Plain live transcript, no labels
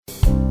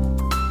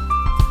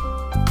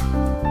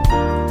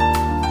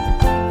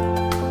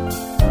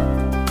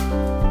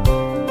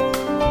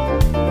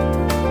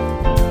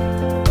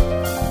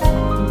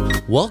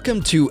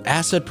Welcome to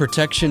Asset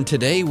Protection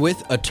Today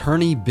with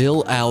attorney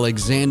Bill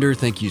Alexander.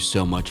 Thank you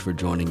so much for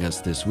joining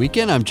us this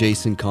weekend. I'm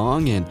Jason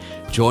Kong, and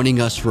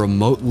joining us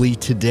remotely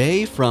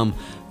today from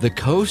the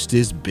coast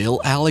is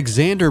Bill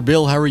Alexander.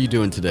 Bill, how are you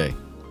doing today?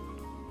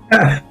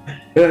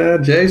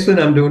 Jason,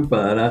 I'm doing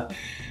fine.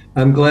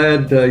 I'm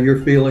glad you're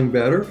feeling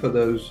better. For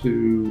those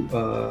who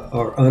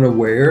are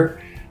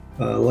unaware,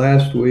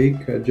 last week,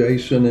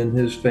 Jason and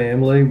his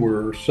family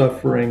were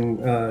suffering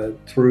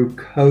through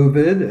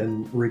COVID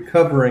and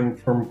recovering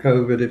from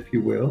COVID, if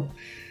you will.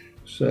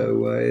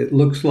 So it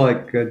looks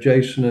like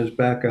Jason is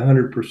back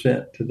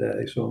 100%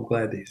 today. So I'm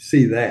glad to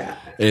see that.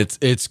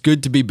 It's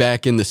good to be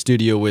back in the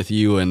studio with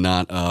you and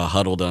not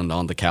huddled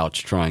on the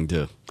couch trying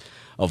to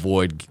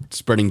avoid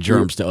spreading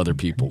germs to other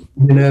people.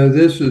 You know,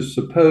 this is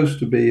supposed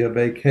to be a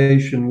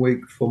vacation week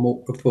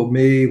for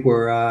me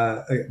where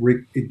I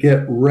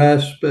get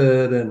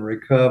respite and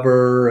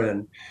recover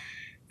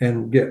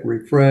and get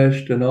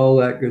refreshed and all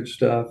that good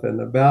stuff.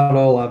 And about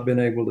all I've been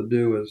able to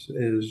do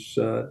is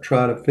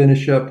try to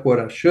finish up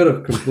what I should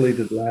have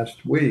completed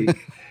last week.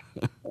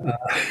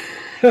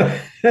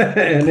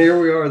 And here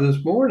we are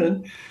this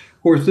morning.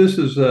 Of course, this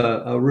is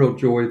a real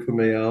joy for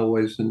me. I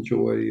always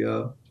enjoy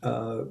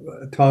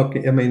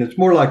talking. I mean, it's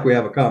more like we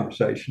have a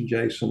conversation,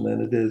 Jason,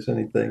 than it is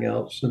anything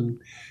else. And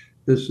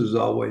this is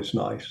always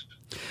nice.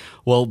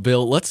 Well,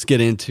 Bill, let's get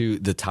into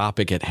the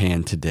topic at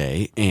hand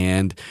today.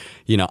 And,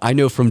 I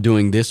know from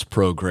doing this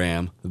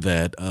program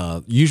that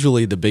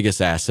usually the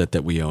biggest asset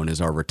that we own is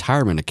our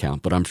retirement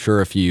account. But I'm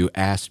sure if you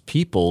ask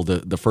people,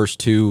 the first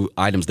two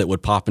items that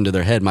would pop into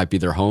their head might be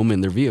their home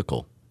and their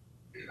vehicle.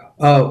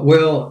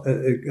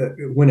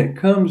 When it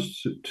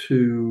comes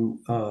to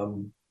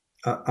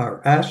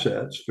our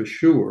assets, for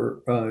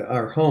sure,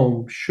 our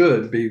home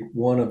should be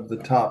one of the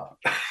top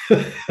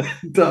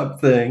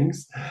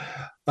things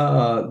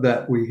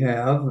that we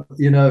have.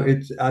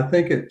 I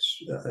think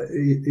it's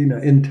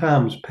in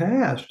times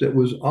past, it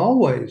was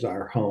always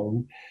our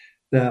home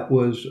that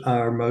was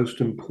our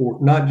most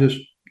important, not just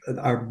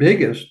our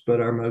biggest,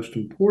 but our most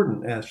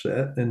important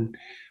asset. And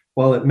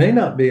while it may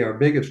not be our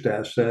biggest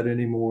asset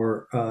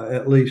anymore,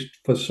 at least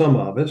for some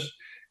of us,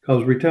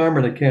 because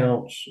retirement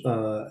accounts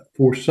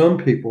for some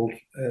people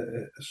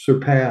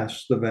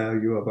surpass the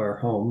value of our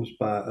homes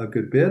by a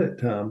good bit at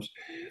times.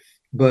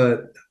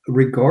 But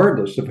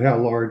regardless of how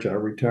large our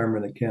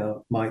retirement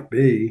account might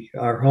be,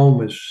 our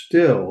home is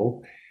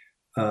still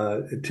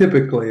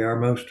typically our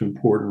most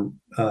important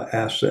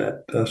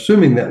asset,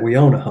 assuming that we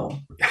own a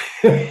home.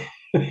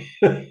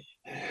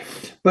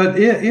 But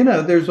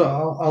there's a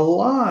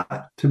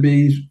lot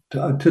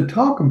to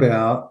talk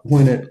about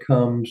when it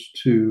comes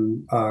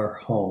to our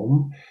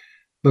home,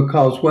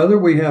 because whether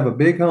we have a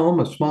big home,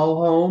 a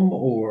small home,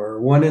 or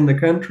one in the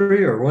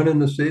country or one in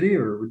the city,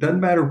 or it doesn't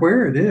matter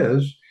where it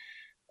is,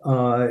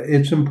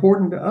 it's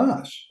important to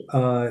us.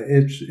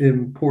 It's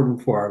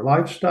important for our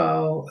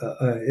lifestyle.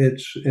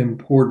 It's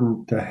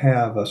important to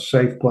have a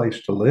safe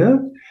place to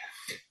live.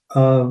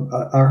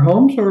 Our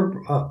homes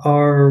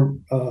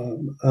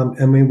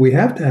I mean, we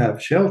have to have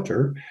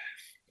shelter.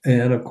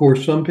 And of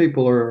course, some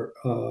people are,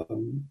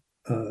 one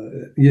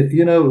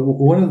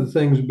of the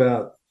things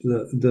about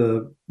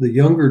the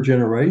younger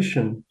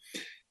generation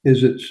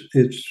is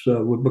it's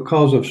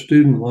because of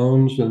student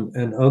loans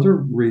and other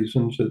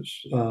reasons,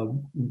 it's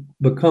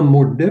become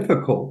more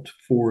difficult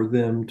for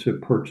them to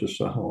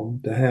purchase a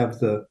home, to have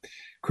the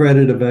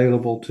credit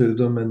available to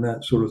them and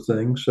that sort of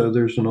thing. So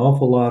there's an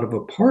awful lot of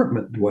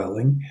apartment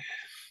dwelling.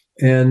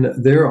 And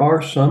there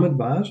are some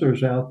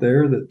advisors out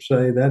there that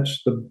say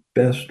that's the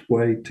best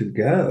way to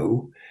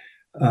go.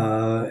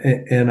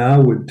 And I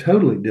would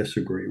totally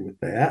disagree with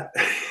that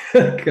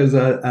because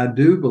I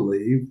do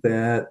believe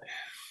that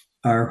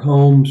our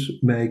homes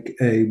make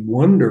a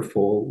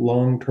wonderful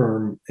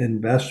long-term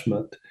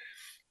investment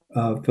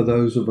for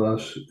those of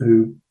us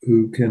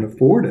who can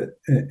afford it.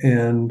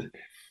 And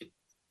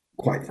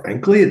quite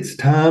frankly, it's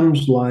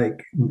times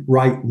like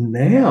right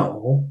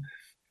now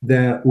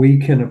that we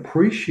can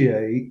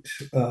appreciate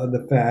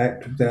the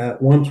fact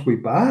that once we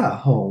buy a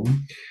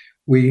home,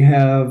 we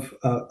have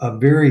a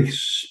very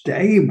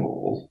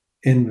stable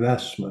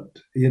investment.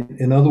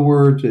 In other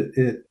words,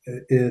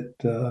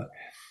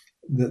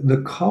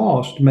 the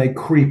cost may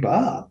creep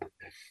up,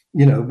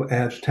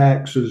 as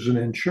taxes and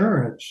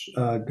insurance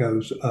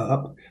goes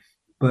up,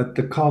 but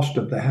the cost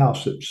of the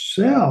house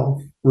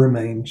itself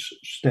remains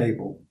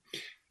stable.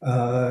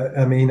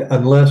 I mean,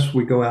 unless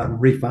we go out and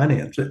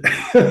refinance it.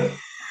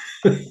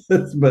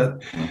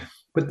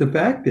 But the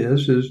fact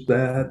is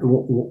that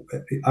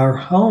our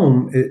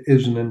home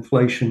is an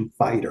inflation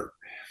fighter.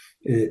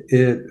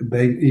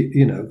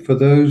 For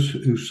those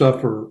who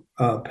suffer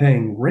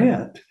paying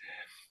rent,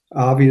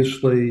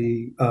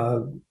 obviously,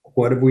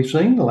 what have we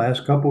seen the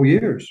last couple of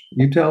years?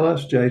 You tell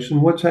us,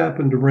 Jason, what's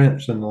happened to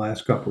rents in the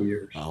last couple of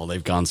years? Oh,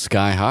 they've gone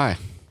sky high.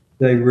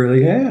 They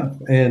really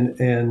have, and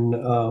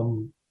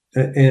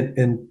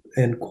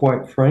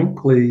quite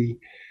frankly,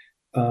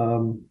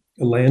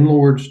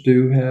 landlords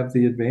do have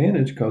the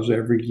advantage because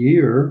every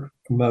year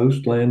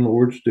most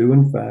landlords do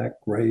in fact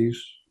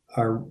raise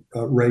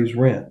raise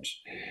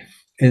rents.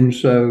 And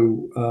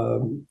so,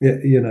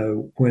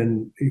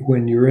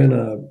 when you're in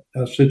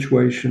a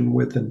situation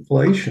with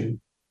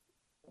inflation,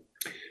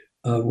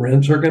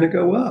 rents are going to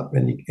go up,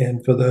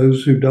 and for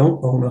those who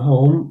don't own a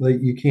home,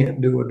 you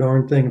can't do a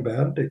darn thing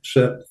about it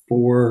except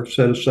for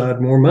set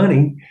aside more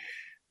money,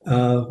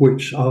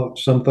 which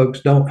some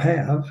folks don't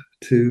have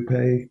to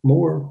pay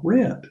more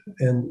rent,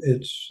 and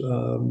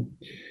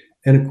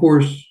of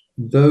course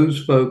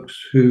those folks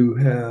who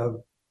have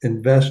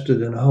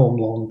invested in a home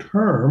long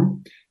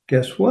term,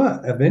 guess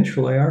what?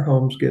 Eventually, our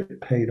homes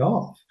get paid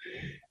off,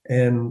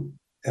 and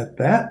at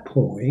that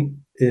point,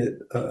 it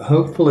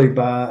hopefully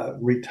by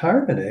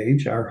retirement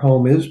age, our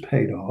home is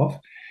paid off.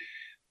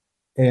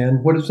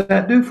 And what does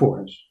that do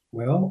for us?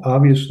 Well,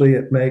 obviously,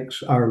 it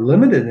makes our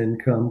limited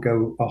income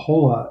go a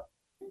whole lot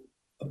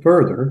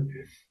further,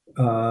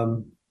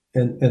 and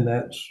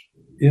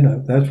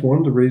that's one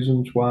of the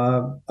reasons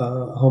why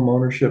home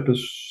ownership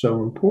is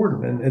so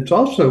important, and it's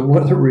also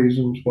one of the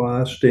reasons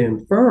why I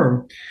stand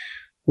firm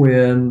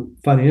when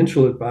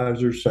financial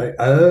advisors say,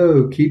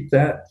 "Oh, keep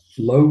that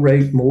low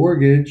rate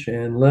mortgage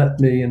and let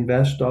me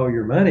invest all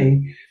your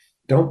money.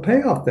 Don't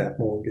pay off that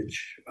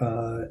mortgage."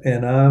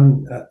 And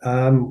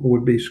I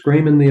would be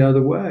screaming the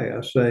other way.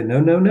 I say, no,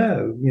 no,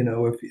 no.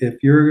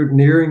 If you're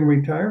nearing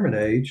retirement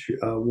age,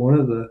 one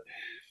of the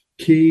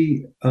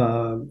key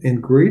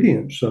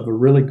ingredients of a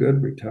really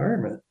good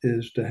retirement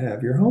is to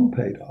have your home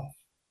paid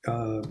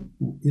off.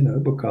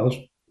 Because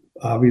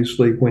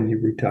obviously when you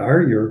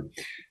retire,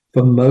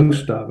 for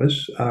most of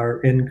us,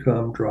 our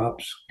income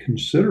drops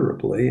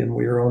considerably and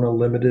we are on a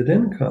limited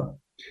income.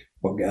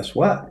 Well, guess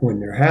what?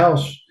 When your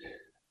house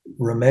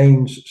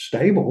remains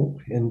stable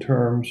in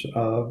terms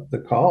of the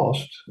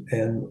cost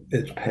and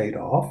it's paid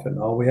off, and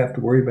all we have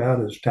to worry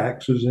about is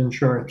taxes,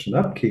 insurance, and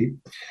upkeep,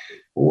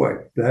 boy,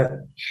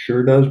 that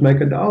sure does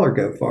make a dollar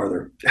go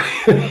farther.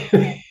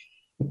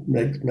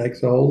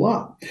 makes a whole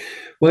lot.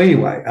 Well,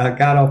 anyway, I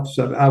got off the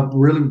subject. I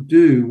really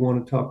do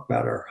want to talk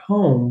about our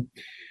home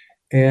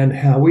and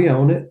how we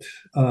own it,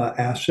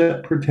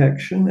 asset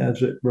protection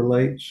as it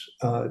relates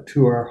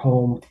to our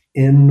home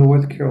in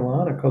North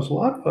Carolina, because a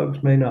lot of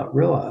folks may not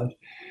realize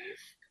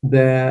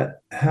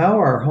that how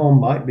our home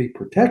might be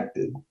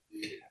protected,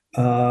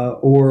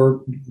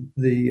 or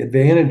the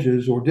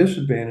advantages or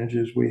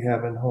disadvantages we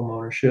have in home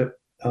ownership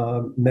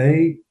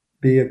may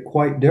be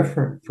quite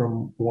different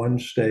from one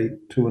state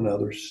to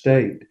another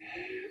state.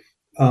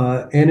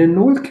 And in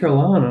North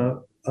Carolina,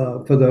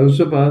 for those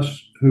of us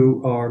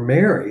who are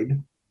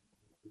married,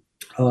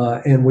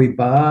 and we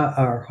buy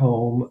our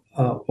home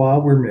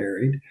while we're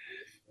married,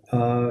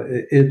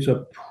 it's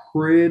a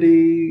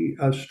pretty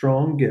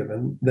strong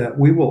given that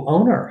we will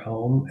own our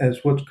home as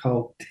what's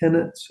called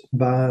tenants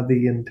by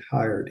the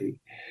entirety.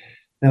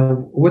 Now,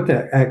 what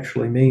that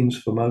actually means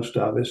for most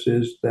of us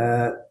is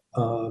that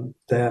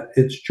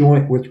it's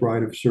joint with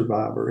right of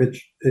survivor.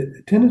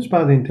 Tenants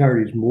by the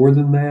entirety is more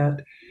than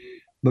that,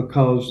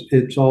 because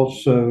it's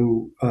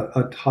also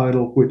a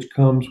title which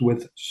comes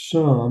with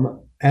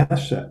some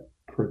asset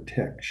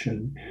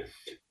protection.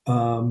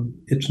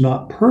 It's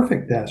not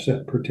perfect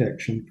asset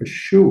protection for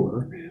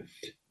sure,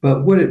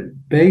 but what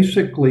it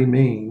basically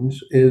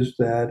means is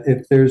that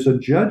if there's a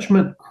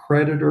judgment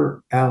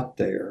creditor out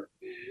there,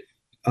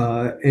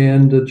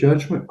 and the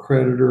judgment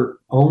creditor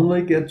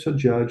only gets a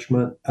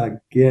judgment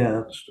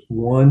against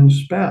one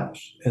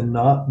spouse and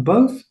not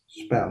both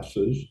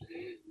spouses,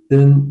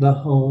 then the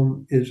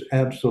home is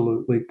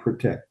absolutely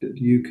protected.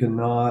 You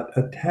cannot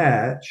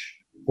attach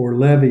or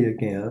levy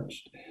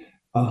against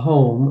a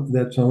home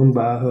that's owned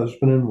by a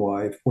husband and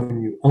wife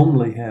when you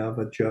only have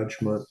a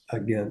judgment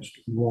against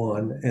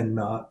one and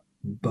not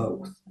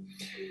both.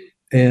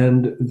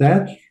 And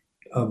that's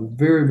a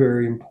very,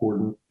 very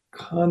important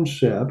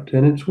concept,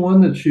 and it's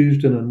one that's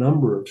used in a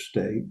number of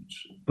states,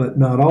 but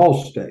not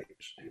all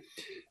states.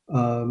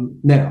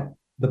 Now,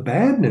 the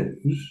bad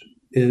news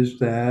is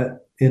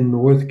that in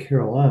North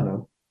Carolina,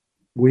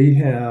 we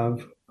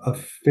have a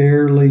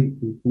fairly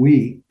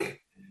weak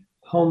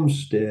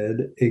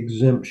homestead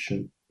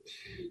exemption.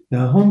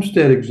 Now,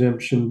 homestead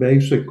exemption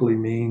basically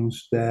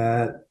means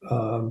that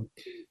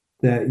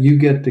you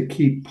get to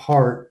keep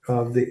part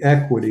of the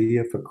equity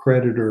if a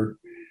creditor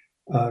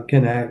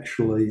can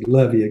actually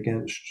levy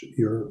against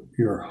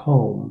your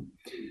home,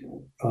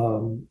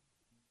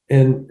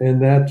 and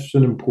that's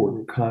an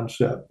important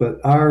concept. But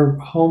our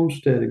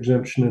homestead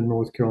exemption in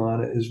North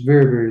Carolina is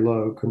very, very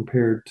low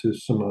compared to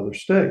some other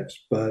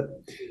states. But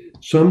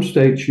some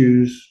states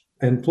use,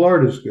 and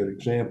Florida's a good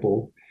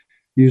example,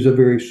 use a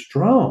very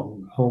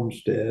strong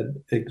homestead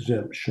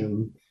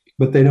exemption,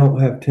 but they don't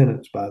have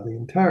tenants by the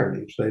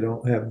entirety. So they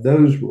don't have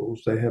those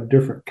rules. They have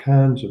different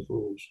kinds of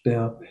rules.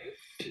 Now,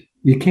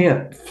 you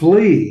can't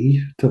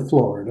flee to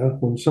Florida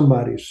when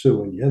somebody's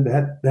suing you.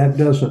 That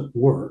doesn't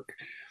work,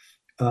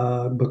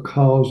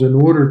 because in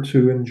order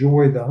to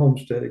enjoy the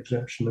homestead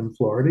exemption in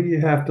Florida, you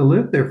have to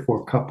live there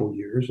for a couple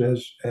years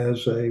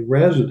as a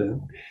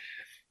resident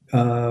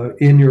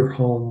in your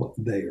home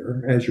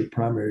there as your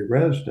primary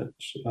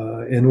residence,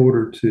 in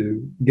order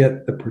to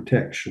get the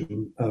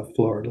protection of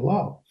Florida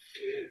law.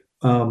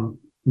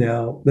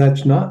 Now,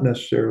 that's not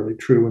necessarily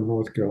true in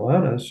North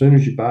Carolina. As soon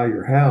as you buy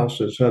your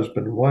house as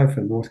husband and wife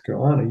in North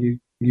Carolina, you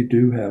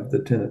do have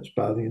the tenants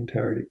by the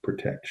entirety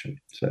protection.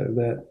 So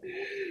that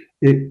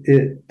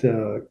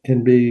it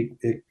can be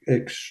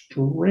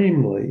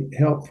extremely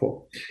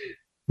helpful.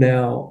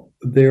 Now,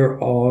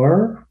 there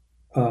are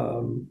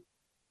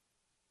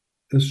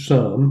well,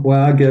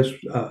 I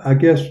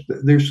guess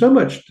there's so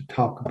much to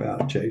talk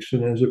about,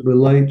 Jason, as it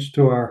relates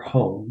to our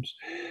homes.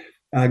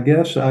 I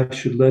guess I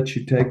should let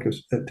you take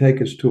us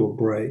to a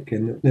break,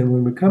 and then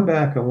when we come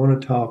back, I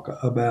want to talk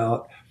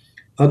about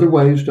other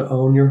ways to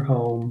own your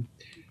home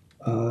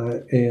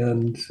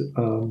and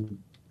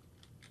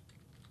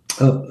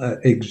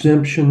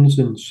exemptions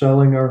in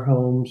selling our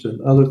homes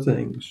and other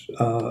things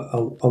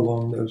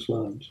along those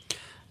lines.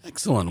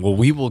 Excellent. Well,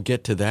 we will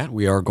get to that.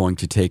 We are going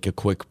to take a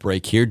quick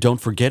break here. Don't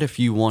forget, if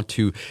you want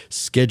to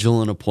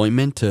schedule an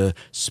appointment to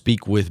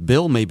speak with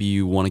Bill, maybe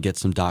you want to get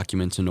some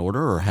documents in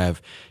order or have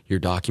your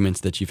documents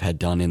that you've had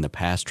done in the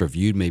past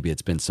reviewed. Maybe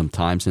it's been some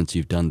time since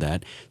you've done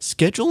that.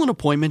 Schedule an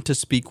appointment to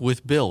speak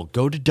with Bill.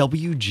 Go to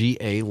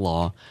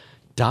WGALaw.com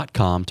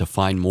to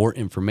find more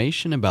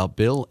information about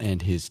Bill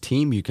and his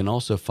team. You can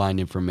also find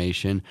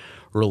information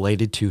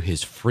related to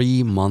his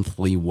free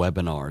monthly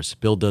webinars.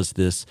 Bill does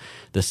this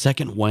the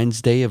second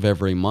Wednesday of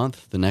every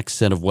month. The next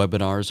set of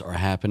webinars are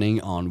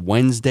happening on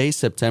Wednesday,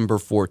 September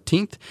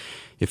 14th.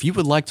 If you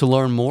would like to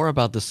learn more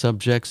about the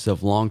subjects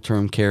of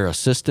long-term care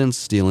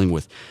assistance, dealing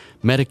with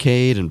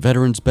Medicaid and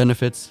veterans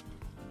benefits,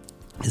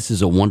 this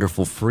is a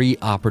wonderful free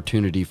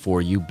opportunity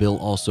for you. Bill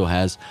also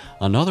has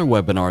another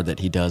webinar that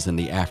he does in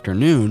the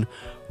afternoon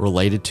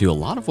related to a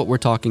lot of what we're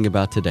talking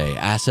about today,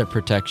 asset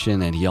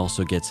protection, and he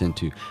also gets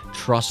into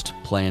trust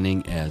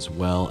planning as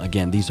well.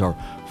 Again, these are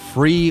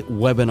free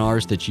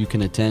webinars that you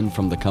can attend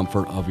from the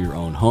comfort of your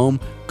own home.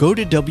 Go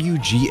to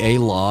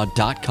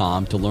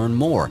WGALaw.com to learn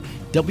more.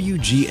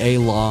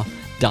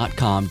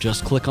 WGALaw.com.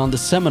 Just click on the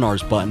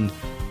seminars button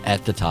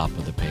at the top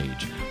of the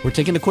page. We're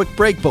taking a quick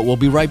break, but we'll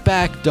be right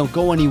back. Don't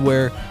go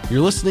anywhere.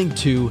 You're listening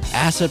to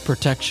Asset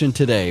Protection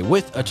Today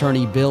with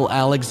attorney Bill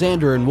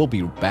Alexander, and we'll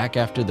be back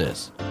after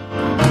this.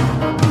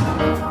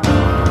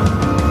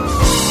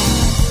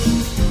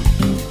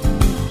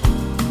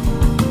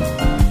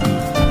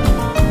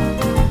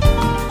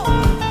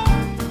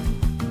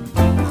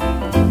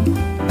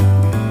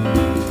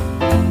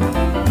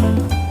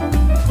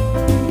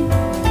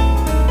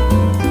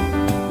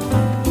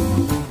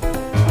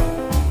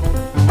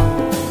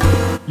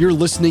 You're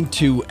listening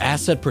to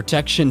Asset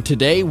Protection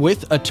Today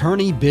with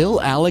attorney Bill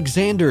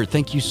Alexander.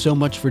 Thank you so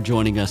much for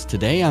joining us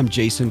today. I'm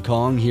Jason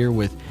Kong here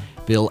with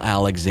Bill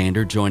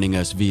Alexander joining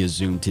us via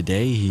Zoom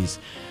today. He's,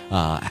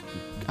 I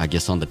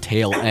guess, on the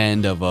tail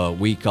end of a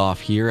week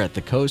off here at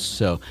the coast.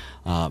 So,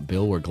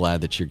 Bill, we're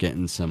glad that you're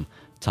getting some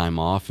time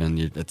off, and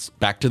it's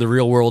back to the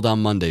real world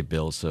on Monday,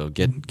 Bill. So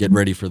get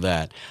ready for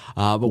that.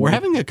 But we're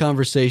having a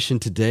conversation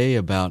today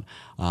about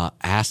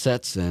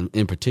assets, and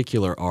in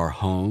particular our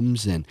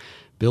homes. And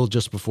Bill,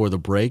 just before the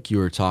break, you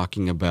were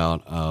talking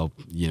about,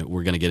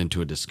 we're going to get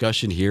into a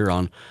discussion here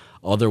on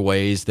other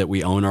ways that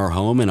we own our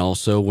home, and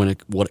also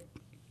what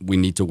we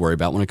need to worry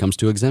about when it comes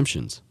to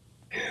exemptions.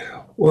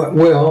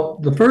 Well,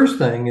 the first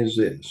thing is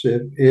this: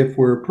 if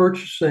we're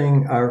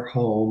purchasing our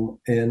home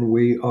and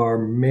we are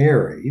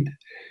married,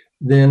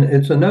 then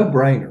it's a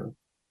no-brainer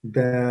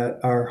that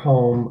our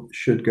home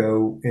should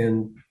go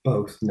in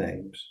both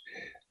names.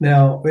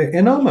 Now,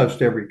 in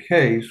almost every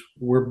case,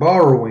 we're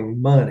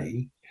borrowing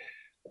money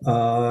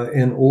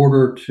in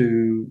order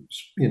to,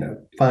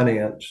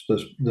 finance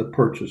the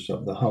purchase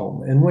of the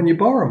home. And when you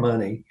borrow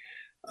money,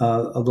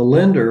 the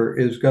lender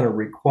is going to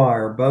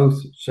require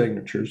both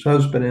signatures,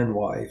 husband and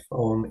wife,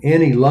 on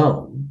any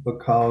loan,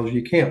 because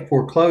you can't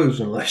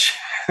foreclose unless you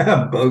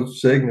have both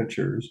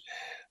signatures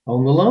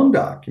on the loan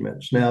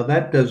documents. Now,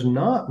 that does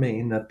not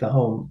mean that the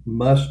home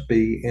must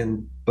be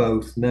in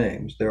both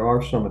names. There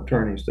are some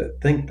attorneys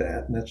that think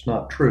that, and that's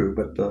not true,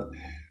 but the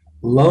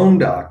loan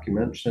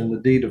documents and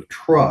the deed of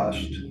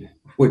trust,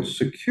 which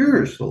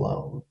secures the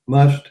loan,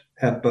 must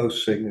have both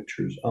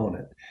signatures on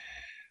it.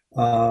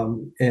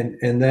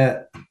 And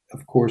that,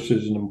 of course,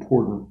 is an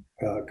important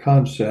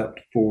concept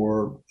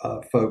for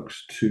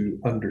folks to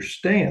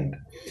understand.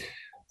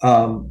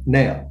 The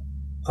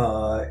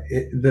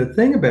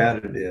thing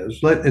about it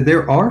is,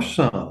 there are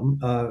some,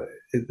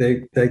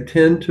 they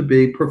tend to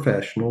be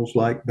professionals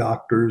like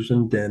doctors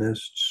and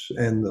dentists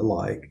and the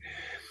like,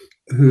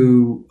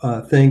 who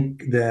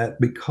think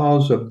that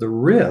because of the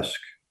risk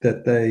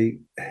that they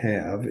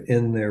have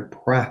in their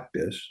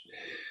practice,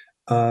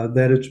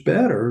 that it's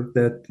better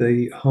that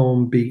the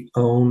home be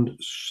owned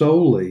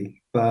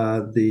solely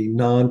by the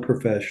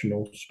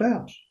non-professional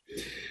spouse.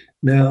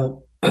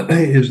 Now,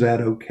 is that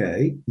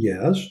okay?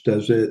 Yes.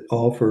 Does it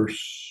offer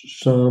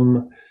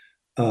some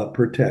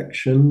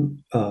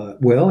protection?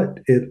 Well,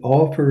 it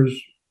offers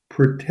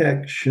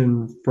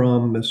protection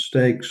from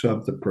mistakes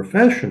of the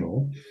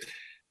professional,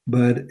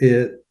 but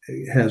it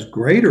has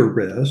greater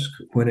risk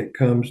when it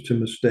comes to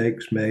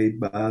mistakes made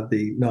by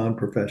the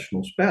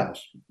non-professional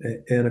spouse.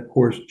 And of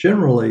course,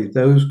 generally,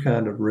 those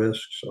kind of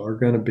risks are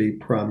going to be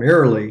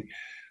primarily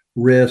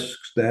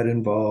risks that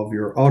involve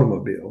your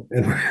automobile.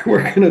 And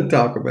we're going to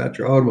talk about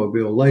your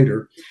automobile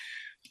later.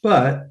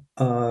 But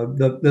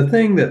the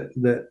thing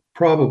that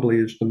probably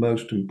is the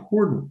most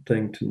important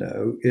thing to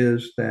know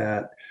is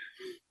that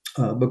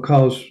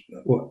because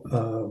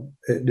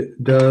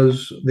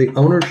does the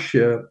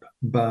ownership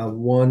by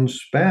one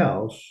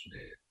spouse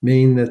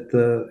mean that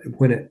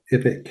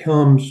if it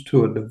comes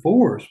to a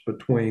divorce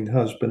between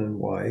husband and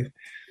wife,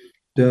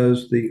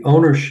 does the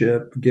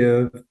ownership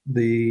give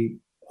the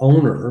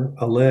owner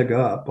a leg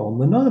up on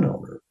the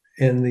non-owner?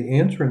 And the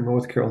answer in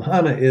North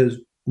Carolina is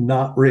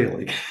not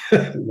really.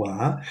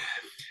 Why?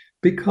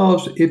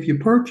 Because if you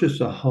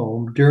purchase a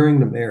home during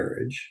the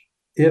marriage,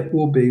 it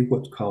will be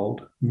what's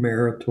called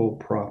marital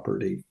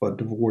property for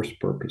divorce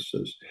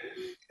purposes.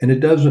 And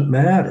it doesn't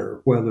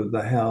matter whether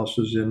the house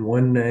is in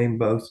one name,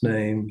 both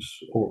names,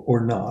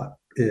 or not.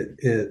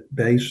 It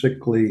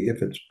basically,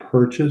 if it's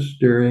purchased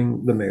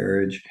during the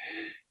marriage,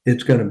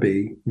 it's going to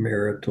be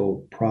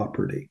marital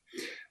property.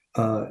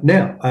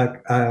 Now,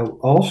 I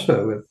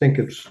also think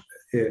it's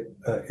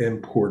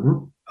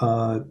important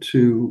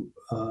to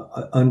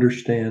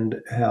understand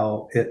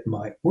how it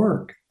might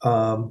work.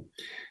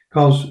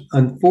 Because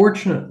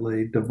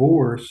unfortunately,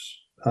 divorce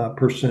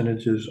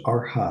percentages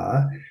are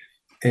high.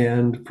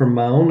 And from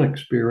my own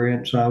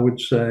experience, I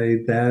would say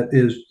that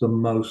is the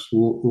most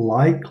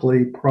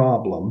likely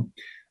problem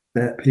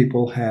that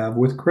people have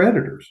with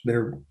creditors.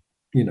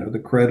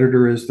 The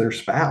creditor is their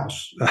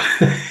spouse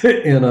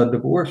in a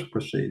divorce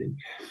proceeding.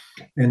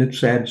 And it's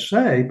sad to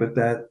say, but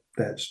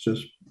that's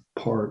just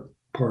part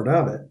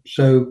of it.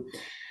 So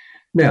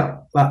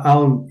now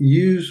I'll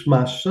use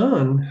my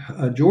son,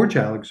 George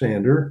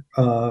Alexander,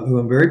 who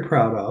I'm very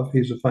proud of.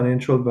 He's a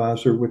financial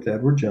advisor with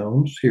Edward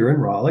Jones here in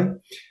Raleigh,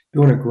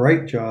 doing a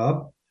great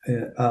job.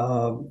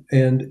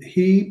 And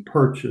he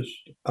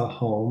purchased a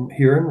home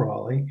here in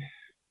Raleigh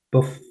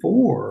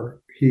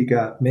before he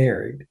got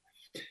married.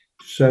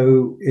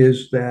 So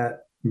is that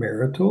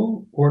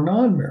marital or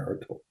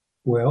non-marital?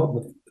 Well,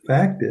 the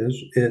fact is,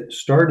 it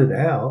started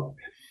out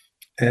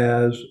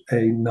as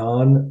a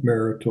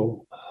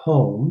non-marital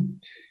home,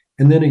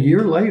 and then a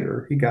year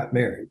later, he got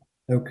married.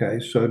 Okay,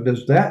 so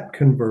does that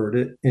convert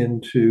it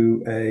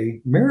into a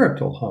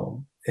marital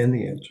home? And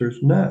the answer is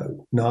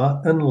no,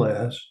 not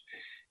unless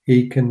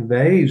he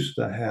conveys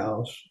the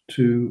house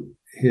to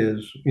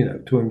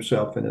to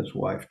himself and his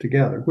wife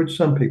together, which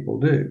some people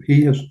do.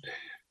 He has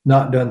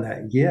not done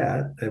that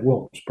yet. It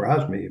won't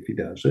surprise me if he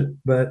does it,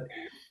 but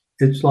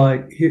it's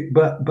like,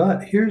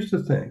 but here's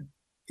the thing,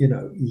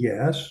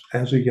 yes,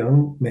 as a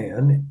young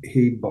man,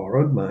 he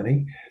borrowed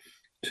money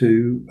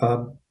to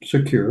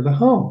secure the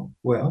home.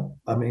 Well,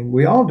 I mean,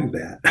 we all do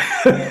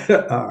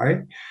that. All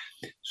right.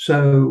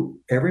 So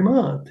every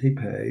month he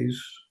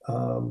pays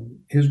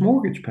his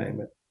mortgage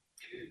payment.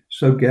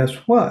 So guess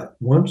what?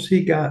 Once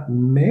he got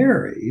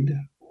married,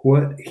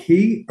 what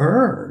he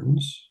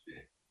earns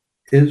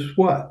is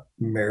what?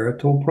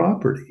 Marital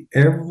property.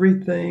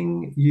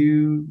 Everything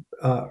you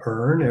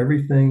earn,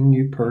 everything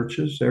you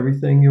purchase,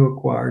 everything you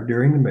acquire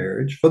during the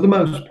marriage, for the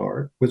most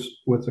part,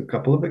 with a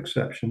couple of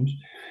exceptions,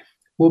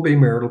 will be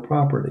marital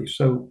property.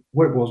 So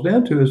what it boils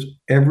down to is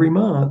every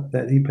month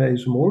that he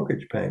pays a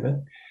mortgage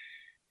payment,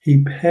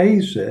 he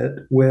pays it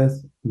with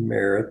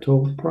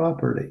marital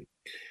property.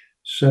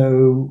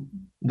 So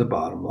the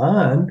bottom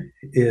line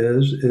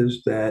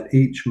is that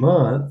each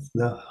month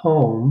the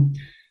home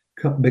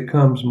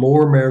becomes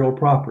more marital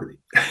property.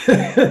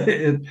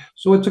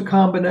 So it's a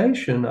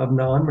combination of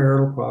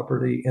non-marital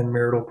property and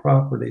marital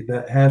property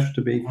that has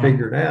to be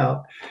figured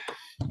out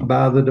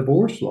by the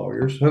divorce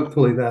lawyers.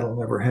 Hopefully that'll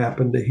never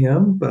happen to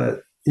him,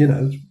 but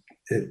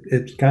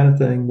it's kind of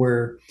thing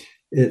where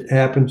it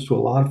happens to a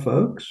lot of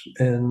folks,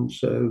 and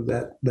so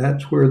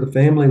that's where the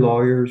family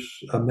lawyers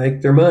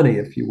make their money,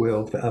 if you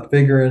will,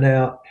 figuring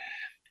out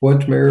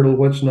what's marital,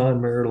 what's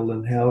non-marital,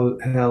 and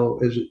how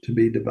is it to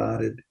be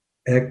divided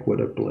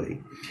equitably.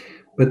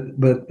 But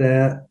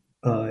that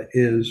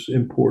is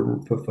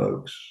important for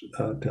folks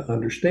to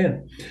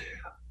understand.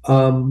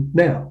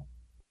 Now,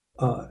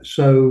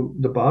 so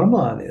the bottom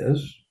line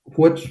is,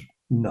 what's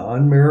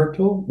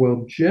non-marital?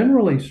 Well,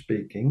 generally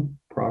speaking,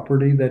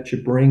 property that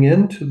you bring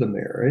into the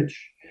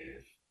marriage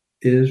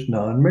is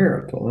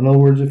non-marital. In other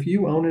words, if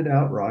you own it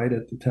outright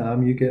at the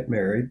time you get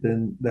married,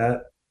 then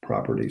that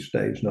property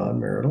stays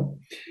non-marital.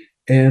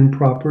 And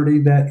property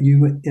that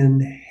you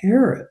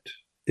inherit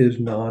is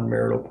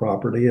non-marital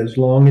property as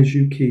long as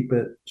you keep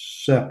it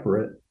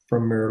separate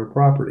from marital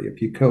property. If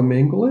you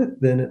commingle it,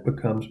 then it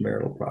becomes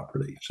marital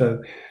property.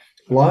 So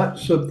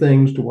lots of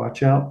things to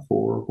watch out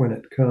for when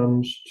it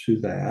comes to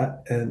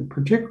that, and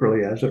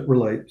particularly as it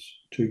relates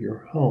to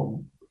your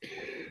home.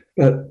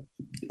 But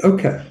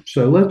okay,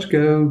 so let's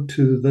go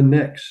to the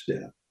next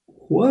step.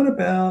 What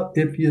about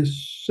if you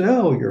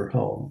sell your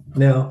home?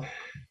 Now,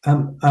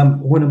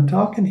 when I'm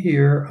talking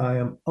here, I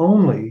am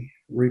only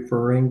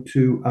referring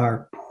to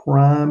our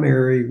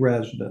primary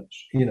residence.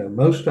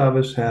 Most of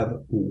us have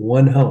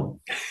one home.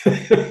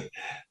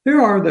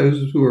 There are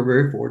those who are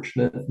very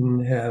fortunate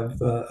and have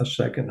a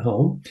second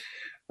home,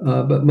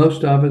 but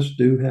most of us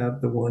do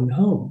have the one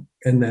home,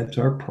 and that's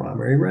our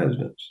primary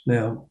residence.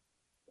 Now,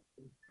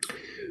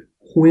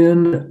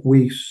 when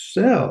we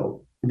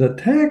sell, the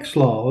tax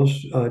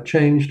laws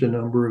changed a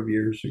number of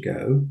years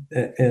ago.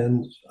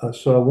 And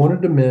so I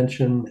wanted to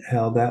mention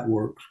how that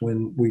works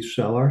when we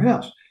sell our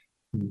house.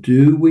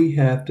 Do we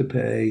have to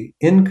pay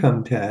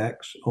income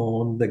tax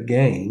on the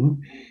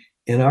gain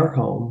in our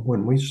home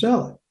when we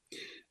sell it?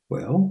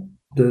 Well,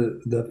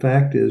 the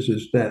fact is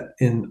that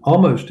in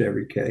almost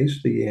every case,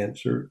 the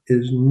answer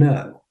is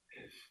no.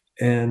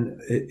 And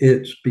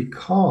it's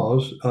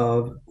because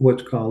of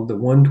what's called the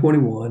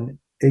 121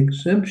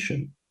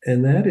 exemption.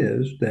 And that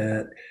is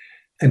that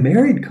a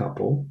married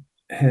couple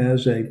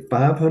has a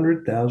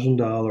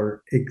 $500,000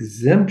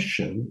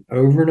 exemption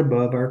over and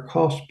above our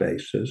cost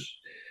basis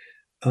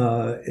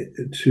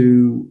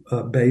to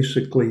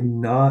basically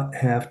not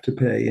have to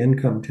pay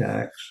income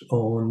tax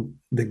on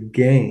the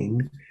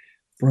gain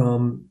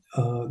from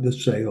the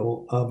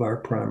sale of our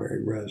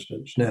primary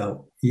residence.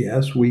 Now,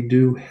 yes, we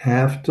do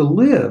have to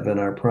live in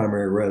our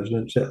primary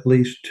residence at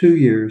least 2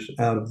 years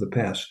out of the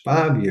past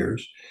 5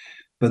 years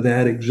for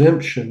that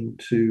exemption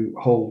to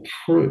hold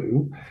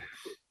true.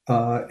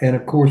 And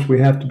of course, we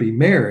have to be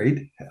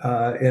married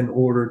in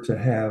order to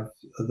have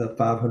the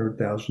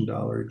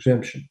 $500,000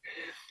 exemption.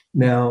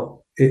 Now,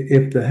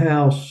 if the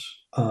house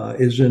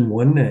is in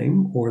one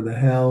name, or the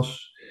house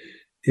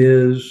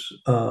is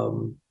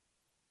owned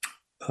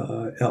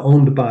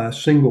by a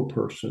single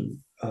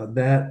person,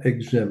 that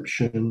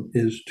exemption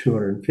is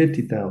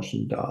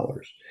 $250,000.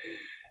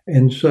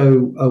 And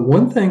so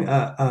one thing,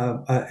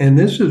 and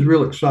this is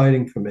real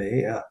exciting for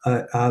me,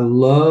 I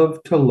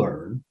love to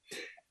learn.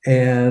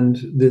 And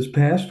this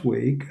past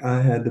week,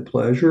 I had the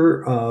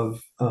pleasure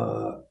of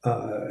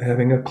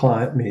having a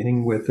client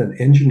meeting with an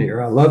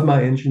engineer. I love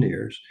my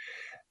engineers.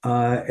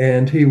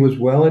 And he was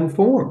well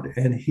informed,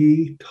 and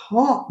he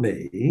taught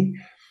me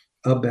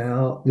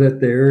about that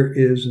there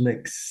is an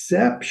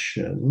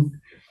exception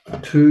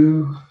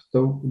to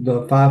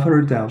the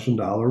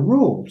 $500,000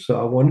 rule. So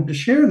I wanted to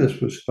share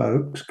this with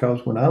folks,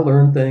 because when I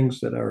learn things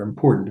that are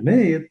important to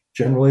me, it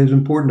generally is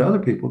important to other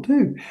people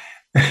too.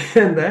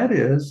 And that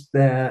is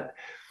that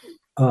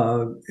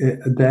if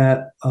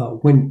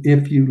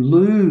you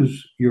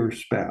lose your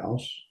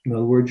spouse, in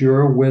other words,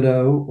 you're a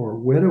widow or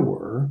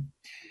widower,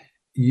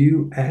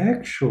 you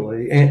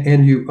actually,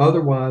 and you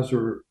otherwise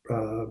are,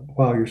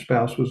 while your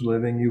spouse was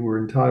living, you were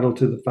entitled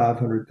to the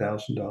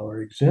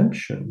 $500,000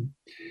 exemption.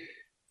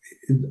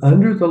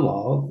 Under the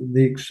law,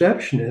 the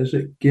exception is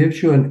it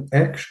gives you an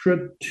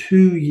extra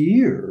 2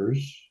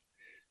 years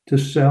to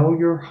sell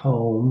your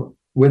home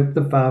with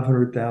the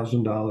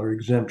 $500,000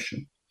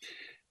 exemption.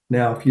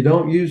 Now, if you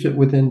don't use it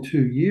within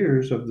 2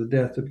 years of the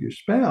death of your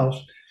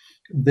spouse,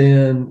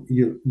 then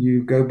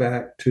you go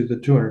back to the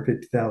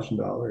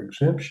 $250,000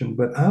 exemption.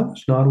 But I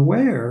was not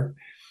aware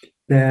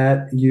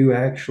that you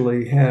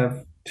actually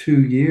have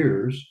 2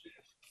 years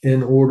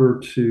in order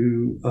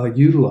to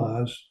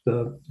utilize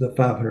the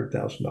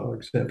 $500,000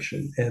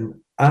 exemption. And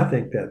I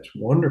think that's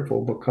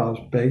wonderful, because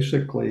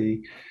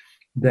basically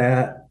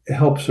that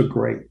helps a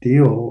great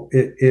deal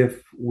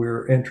if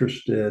we're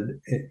interested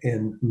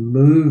in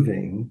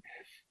moving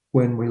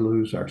when we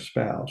lose our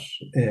spouse.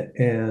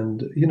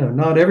 And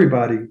not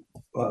everybody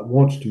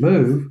wants to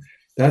move.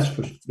 That's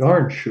for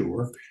darn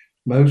sure.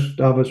 Most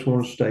of us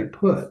want to stay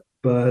put.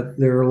 But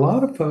there are a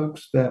lot of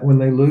folks that when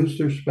they lose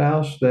their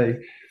spouse, they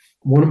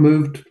want to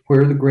move to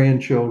where the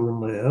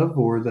grandchildren live,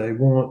 or they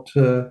want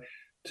to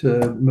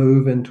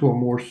move into a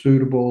more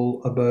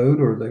suitable abode,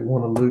 or they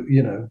want to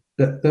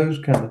those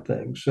kind of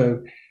things.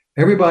 So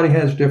everybody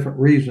has different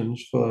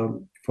reasons for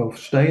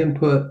staying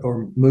put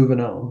or moving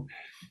on.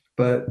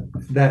 But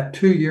that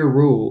 2-year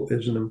rule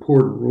is an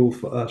important rule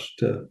for us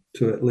to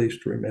at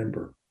least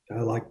remember.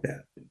 I like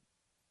that.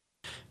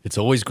 It's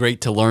always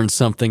great to learn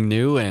something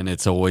new, and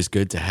it's always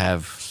good to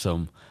have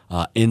some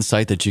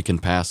insight that you can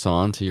pass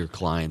on to your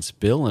clients,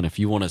 Bill. And if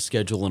you want to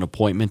schedule an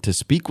appointment to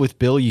speak with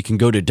Bill, you can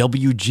go to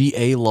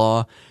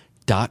WGAlaw.com.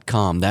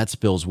 That's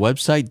Bill's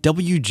website,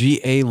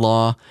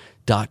 WGAlaw.com.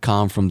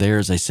 From there,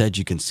 as I said,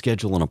 you can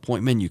schedule an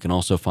appointment. You can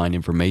also find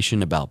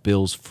information about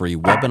Bill's free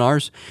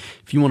webinars.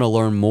 If you want to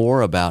learn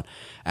more about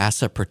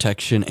asset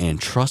protection and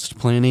trust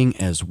planning,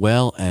 as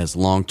well as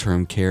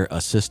long-term care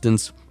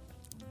assistance,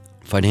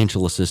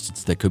 financial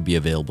assistance that could be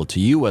available to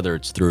you, whether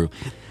it's through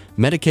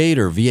Medicaid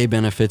or VA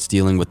benefits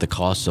dealing with the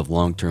costs of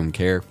long-term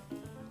care,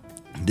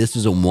 this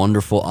is a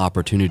wonderful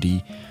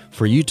opportunity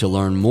for you to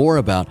learn more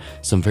about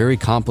some very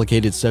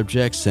complicated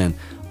subjects and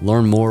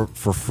learn more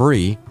for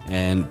free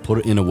and put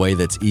it in a way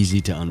that's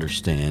easy to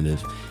understand.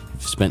 If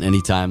you've spent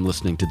any time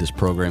listening to this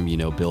program, you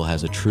know Bill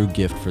has a true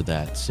gift for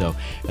that. So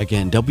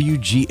again,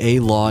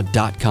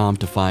 WGAlaw.com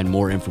to find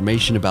more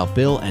information about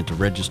Bill and to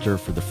register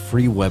for the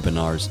free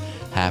webinars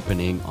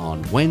happening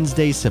on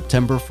Wednesday,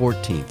 September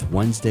 14th.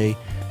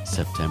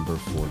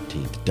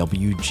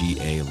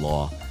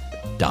 WGAlaw.com.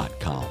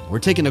 We're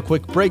taking a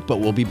quick break,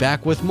 but we'll be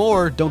back with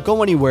more. Don't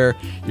go anywhere.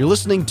 You're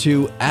listening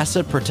to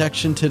Asset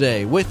Protection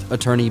Today with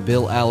attorney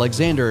Bill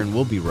Alexander, and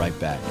we'll be right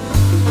back.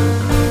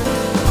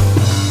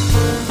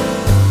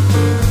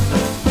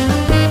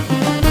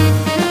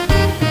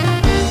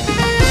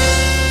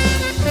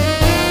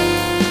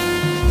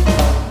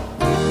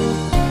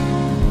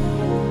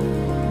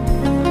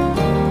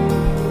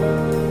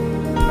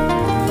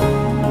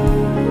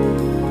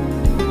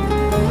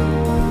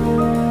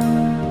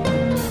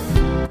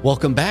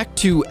 Welcome back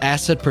to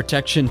Asset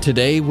Protection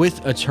Today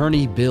with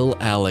attorney Bill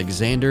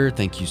Alexander.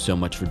 Thank you so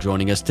much for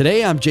joining us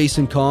today. I'm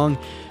Jason Kong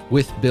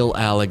with Bill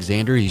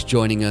Alexander. He's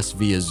joining us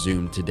via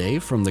Zoom today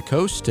from the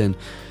coast. And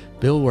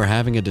Bill, we're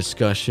having a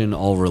discussion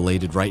all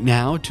related right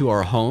now to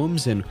our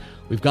homes. And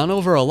we've gone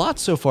over a lot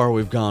so far.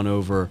 We've gone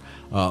over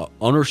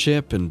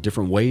ownership and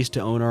different ways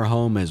to own our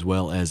home, as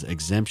well as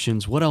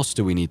exemptions. What else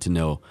do we need to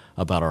know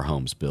about our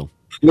homes, Bill?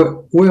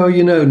 Well,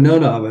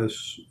 none of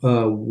us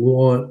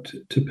want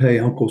to pay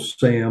Uncle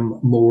Sam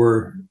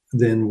more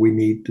than we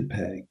need to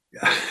pay.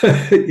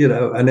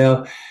 I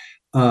know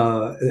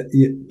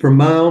from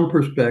my own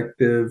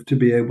perspective, to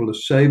be able to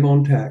save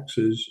on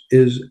taxes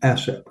is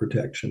asset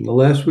protection. The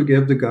less we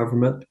give the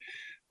government,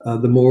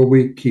 the more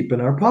we keep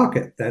in our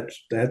pocket. That's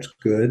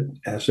good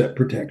asset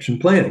protection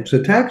planning.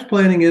 So tax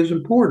planning is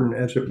important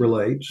as it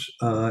relates.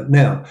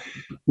 Now,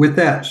 with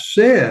that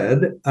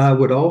said, I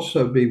would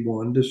also be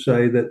one to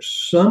say that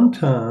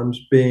sometimes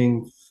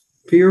being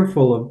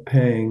fearful of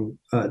paying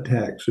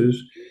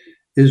taxes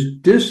is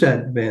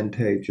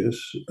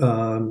disadvantageous.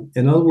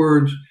 In other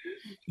words,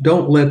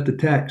 don't let the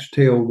tax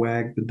tail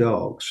wag the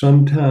dog.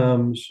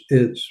 Sometimes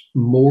it's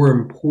more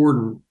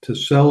important to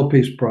sell a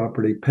piece of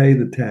property, pay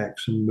the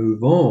tax, and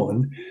move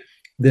on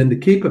than to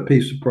keep a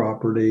piece of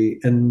property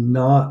and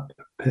not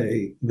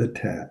pay the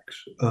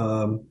tax.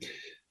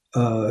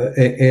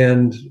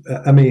 And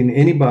I mean,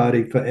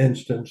 anybody, for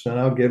instance, and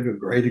I'll give you a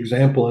great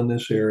example in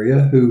this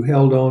area, who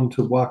held on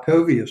to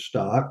Wachovia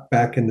stock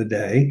back in the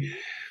day,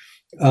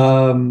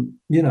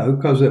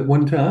 because at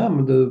one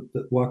time the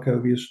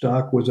Wachovia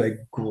stock was a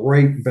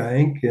great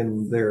bank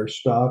and their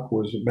stock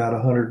was about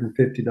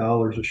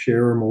 $150 a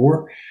share or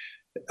more.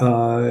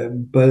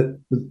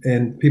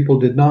 And people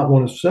did not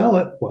want to sell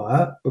it.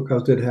 Why?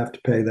 Because they'd have to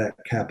pay that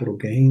capital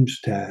gains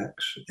tax.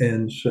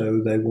 And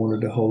so they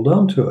wanted to hold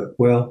on to it.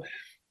 Well,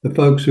 the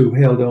folks who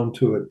held on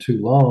to it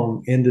too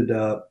long ended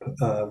up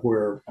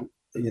where,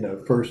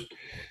 First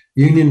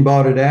Union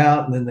bought it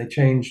out, and then they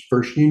changed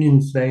First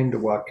Union's name to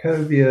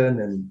Wachovia, and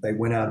then they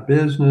went out of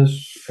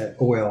business.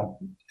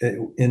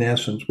 In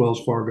essence,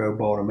 Wells Fargo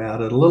bought them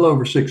out at a little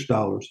over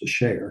 $6 a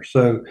share.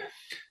 So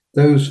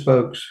those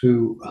folks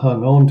who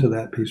hung on to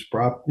that piece of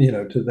property,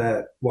 to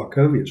that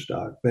Wachovia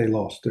stock, they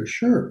lost their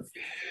shirt.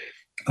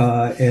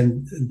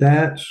 And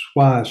that's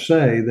why I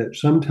say that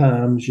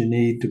sometimes you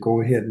need to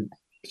go ahead and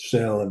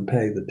sell and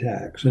pay the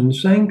tax. And the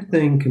same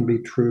thing can be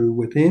true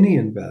with any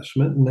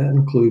investment, and that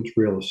includes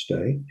real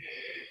estate.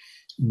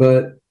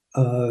 But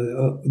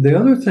the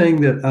other thing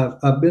that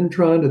I've been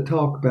trying to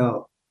talk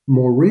about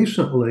more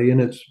recently,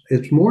 and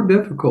it's more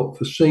difficult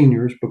for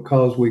seniors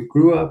because we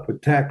grew up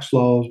with tax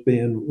laws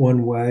being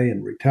one way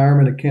and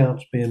retirement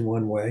accounts being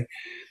one way.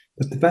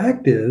 But the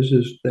fact is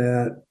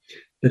that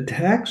the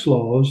tax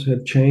laws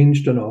have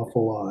changed an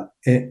awful lot,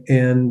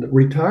 and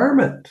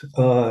retirement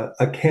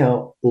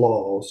account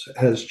laws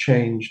has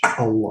changed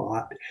a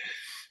lot.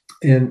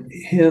 And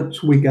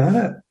hence, we got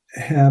to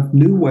have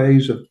new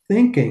ways of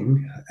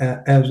thinking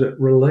as it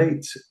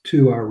relates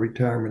to our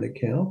retirement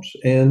accounts,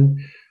 and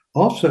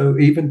also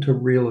even to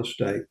real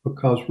estate,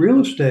 because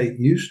real estate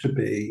used to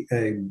be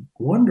a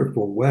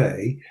wonderful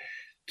way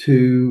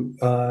to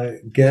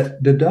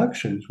get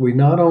deductions. We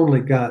not only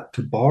got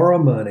to borrow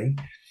money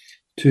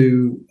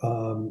to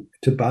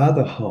buy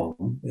the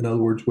home, in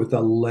other words, with a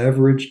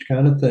leveraged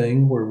kind of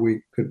thing where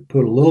we could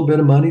put a little bit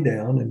of money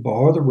down and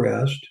borrow the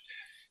rest.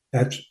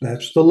 That's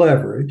the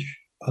leverage,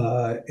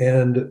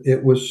 and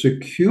it was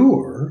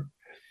secure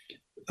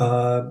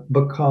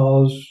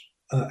because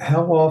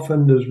how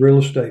often does real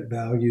estate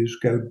values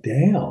go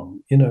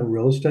down?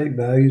 Real estate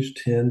values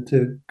tend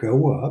to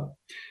go up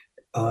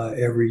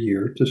every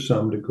year to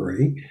some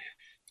degree.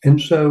 And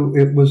so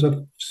it was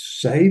a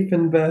safe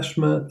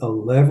investment, a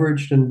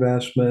leveraged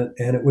investment,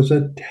 and it was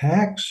a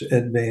tax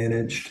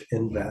advantaged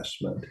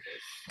investment,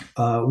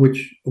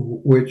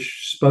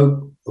 which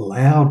spoke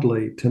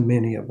loudly to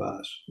many of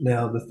us.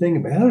 Now, the thing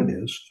about it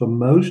is, for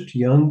most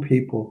young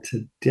people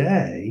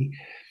today,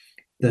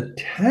 the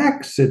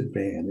tax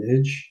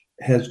advantage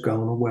has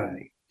gone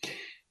away.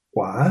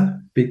 Why?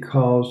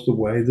 Because the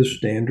way the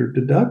standard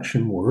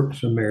deduction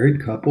works, a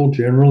married couple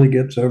generally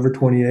gets over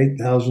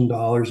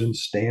 $28,000 in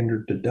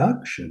standard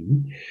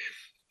deduction.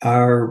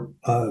 Our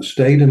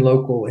state and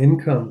local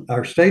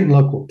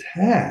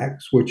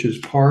tax, which is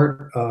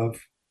part of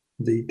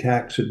the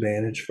tax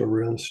advantage for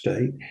real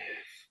estate,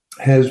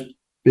 has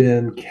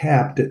been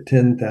capped at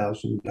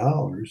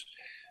 $10,000.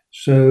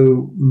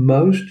 So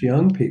most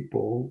young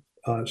people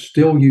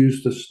still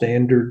use the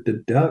standard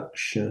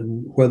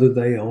deduction whether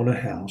they own a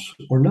house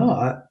or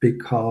not,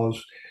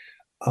 because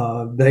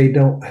they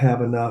don't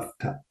have enough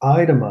to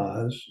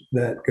itemize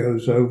that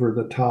goes over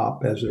the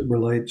top as it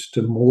relates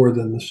to more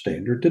than the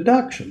standard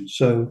deduction.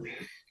 So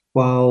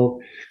while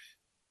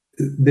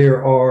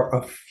there are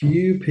a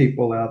few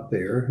people out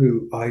there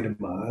who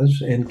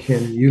itemize and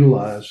can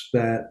utilize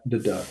that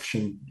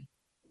deduction,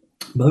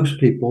 most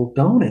people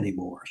don't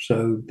anymore.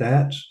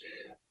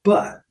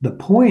 But the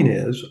point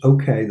is,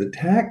 okay, the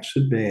tax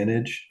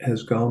advantage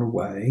has gone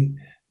away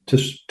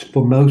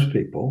for most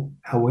people.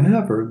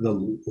 However,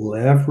 the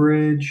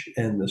leverage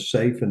and the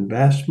safe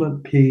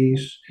investment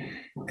piece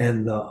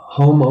and the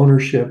home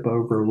ownership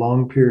over a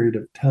long period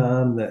of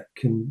time, that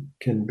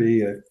can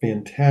be a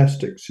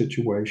fantastic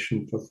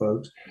situation for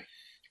folks.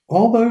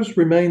 All those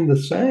remain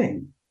the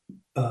same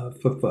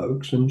for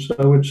folks, and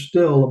so it's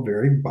still a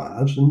very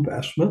wise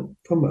investment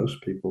for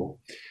most people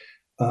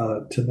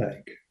to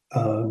make.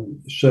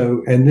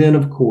 And then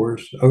of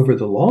course, over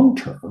the long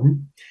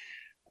term,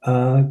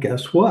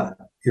 guess what?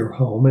 Your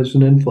home is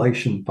an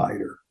inflation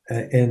fighter.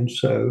 And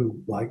so,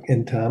 like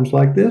in times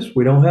like this,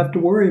 we don't have to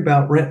worry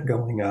about rent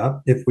going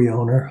up if we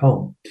own our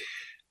home.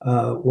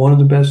 One of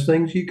the best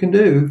things you can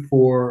do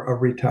for a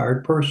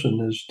retired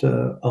person is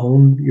to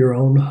own your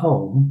own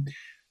home.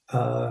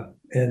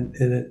 And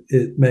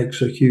it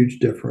makes a huge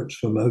difference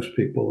for most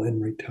people in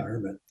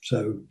retirement.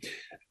 So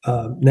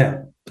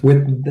now,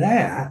 with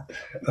that,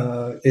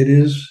 it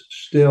is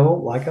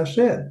still, like I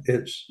said,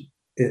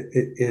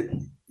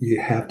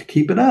 you have to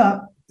keep it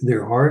up.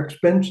 There are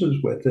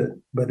expenses with it,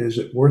 but is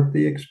it worth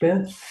the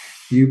expense?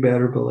 You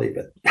better believe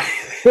it.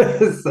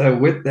 So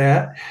with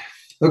that,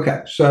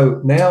 okay. So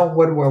now,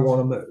 what do I want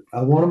to move?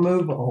 I want to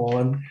move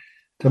on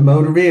to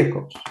motor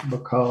vehicles,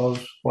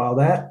 because while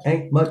that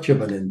ain't much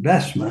of an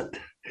investment,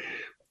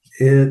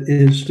 it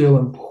is still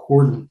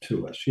important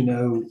to us.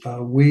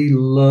 We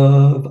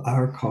love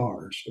our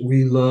cars.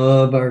 We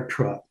love our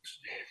trucks.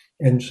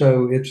 And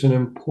so it's an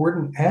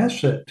important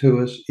asset to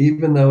us,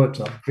 even though it's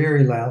a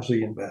very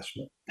lousy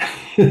investment.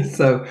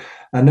 So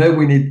I know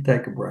we need to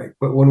take a break,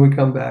 but when we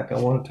come back, I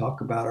want to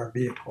talk about our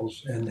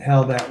vehicles and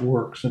how that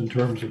works in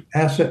terms of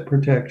asset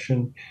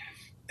protection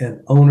and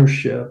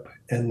ownership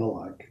and the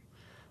like.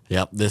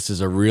 Yep, this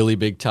is a really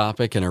big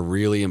topic and a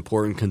really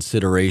important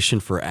consideration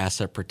for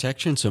asset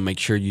protection, so make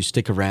sure you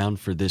stick around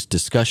for this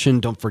discussion.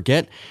 Don't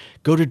forget,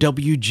 go to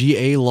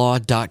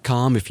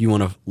WGALaw.com if you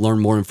want to learn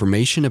more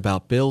information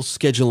about Bill,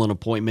 schedule an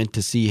appointment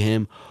to see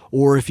him,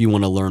 or if you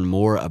want to learn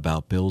more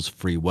about Bill's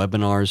free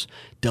webinars,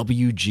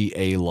 WGALaw.com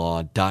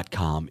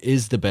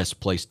is the best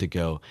place to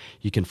go.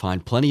 You can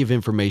find plenty of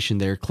information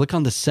there. Click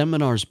on the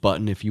seminars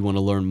button if you want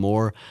to learn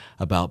more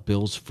about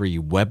Bill's free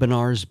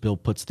webinars. Bill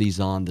puts these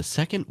on the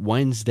second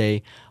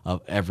Wednesday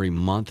of every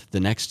month.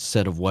 The next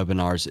set of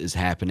webinars is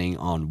happening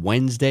on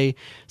Wednesday,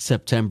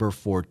 September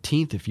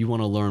 14th. If you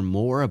want to learn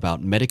more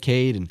about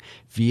Medicaid and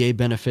VA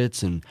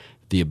benefits and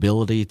the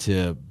ability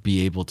to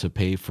be able to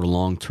pay for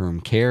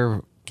long-term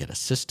care, get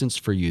assistance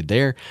for you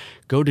there,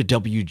 go to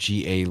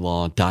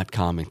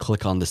WGALaw.com and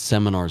click on the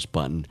seminars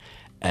button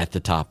at the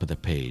top of the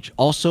page.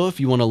 Also, if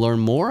you want to learn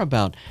more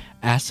about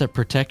asset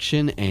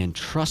protection and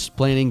trust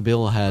planning,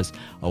 Bill has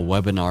a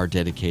webinar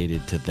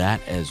dedicated to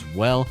that as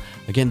well.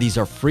 Again, these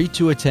are free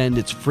to attend.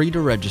 It's free to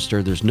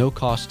register. There's no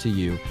cost to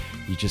you.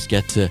 You just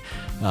get to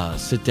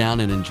sit down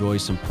and enjoy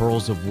some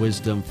pearls of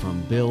wisdom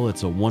from Bill.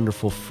 It's a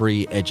wonderful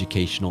free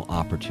educational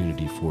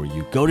opportunity for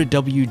you. Go to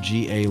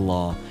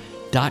WGALaw.com,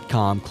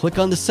 click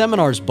on the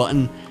seminars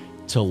button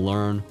to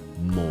learn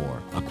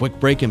more. A quick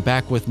break and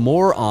back with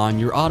more on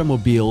your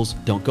automobiles.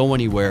 Don't go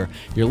anywhere.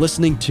 You're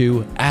listening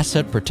to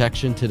Asset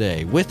Protection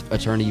Today with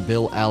attorney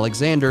Bill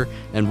Alexander,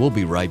 and we'll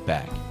be right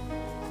back.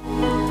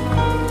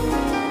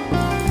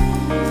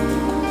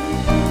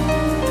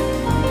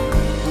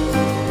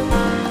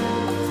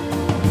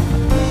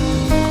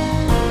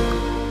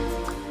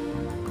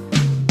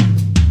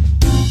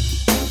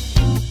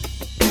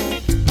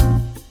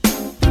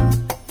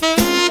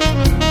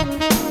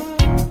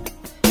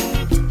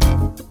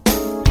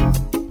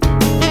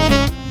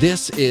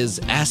 This is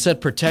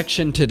Asset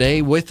Protection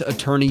Today with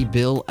attorney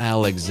Bill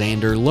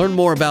Alexander. Learn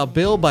more about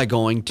Bill by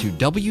going to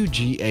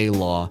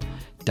WGALaw.com.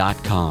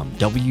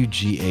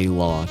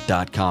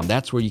 WGALaw.com.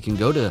 That's where you can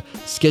go to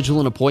schedule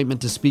an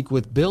appointment to speak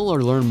with Bill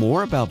or learn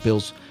more about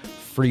Bill's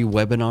free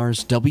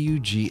webinars.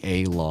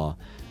 WGALaw.com.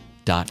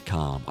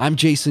 I'm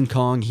Jason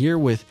Kong here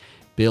with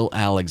Bill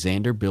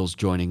Alexander. Bill's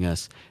joining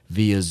us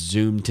via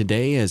Zoom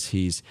today as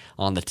he's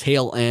on the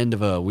tail end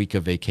of a week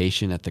of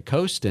vacation at the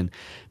coast. And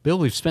Bill,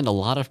 we've spent a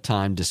lot of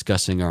time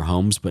discussing our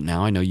homes, but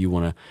now I know you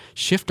want to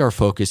shift our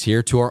focus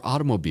here to our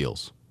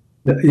automobiles.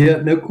 Yeah,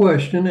 no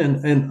question.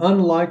 And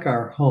unlike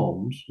our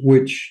homes,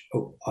 which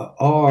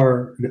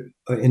are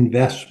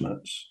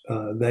investments,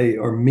 they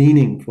are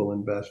meaningful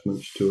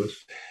investments to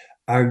us.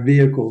 Our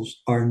vehicles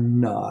are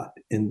not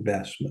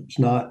investments,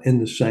 not in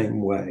the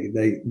same way.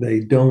 They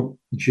don't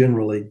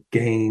generally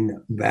gain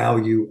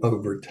value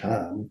over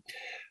time.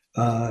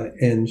 But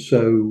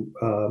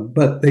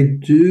they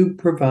do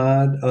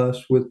provide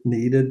us with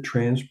needed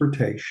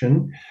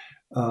transportation,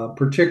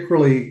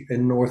 particularly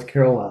in North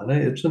Carolina.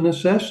 It's a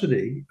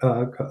necessity,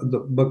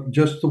 but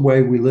just the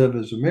way we live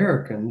as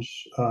Americans,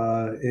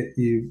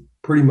 you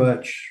pretty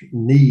much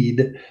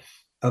need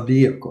a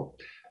vehicle.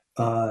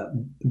 Uh,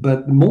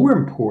 but more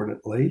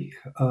importantly,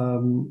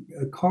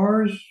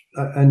 cars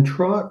and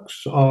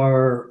trucks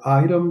are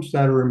items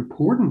that are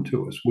important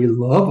to us. We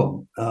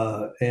love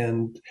them,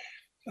 and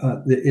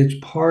it's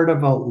part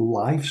of a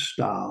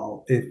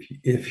lifestyle,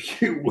 if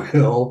you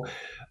will,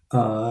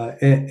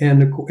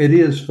 and it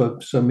is for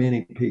so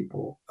many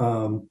people.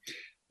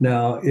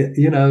 Now,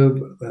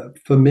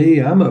 for me,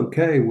 I'm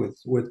okay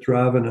with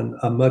driving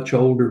a much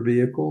older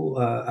vehicle.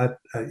 I'm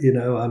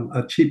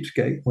a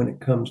cheapskate when it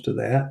comes to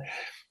that.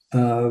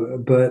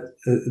 But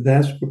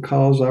that's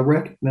because I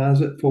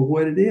recognize it for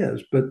what it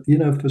is. But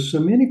for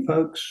so many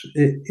folks,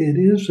 it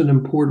is an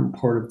important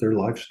part of their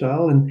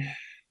lifestyle, and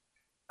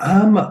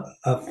I'm a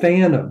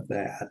fan of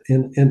that.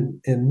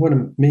 And what I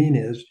mean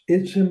is,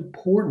 it's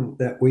important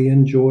that we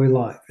enjoy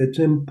life. It's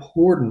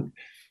important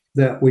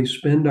that we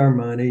spend our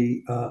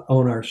money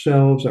on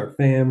ourselves, our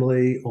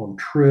family, on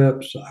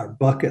trips, our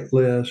bucket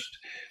list,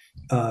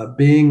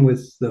 being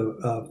with the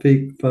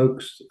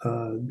folks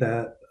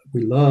that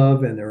we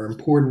love and are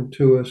important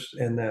to us,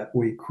 and that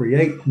we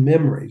create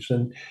memories.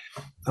 And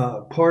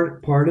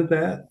part of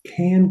that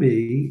can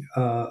be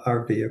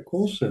our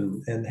vehicles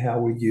and how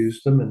we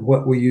use them and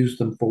what we use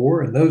them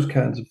for and those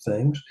kinds of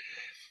things.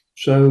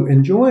 So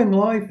enjoying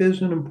life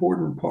is an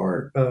important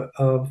part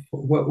of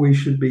what we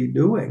should be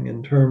doing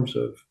in terms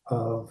of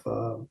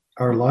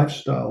our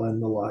lifestyle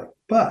and the like.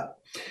 But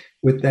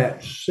with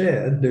that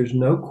said, there's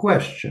no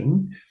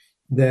question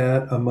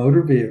that a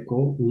motor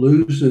vehicle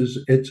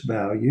loses its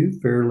value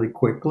fairly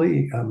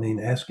quickly. I mean,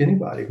 ask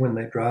anybody when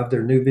they drive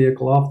their new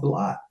vehicle off the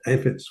lot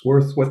if it's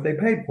worth what they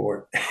paid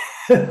for it.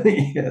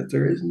 The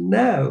answer is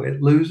no.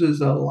 It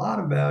loses a lot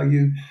of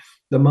value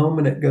the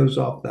moment it goes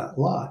off that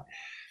lot.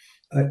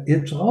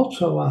 It's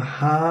also a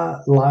high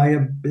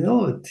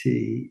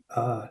liability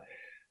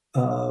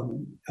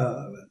um,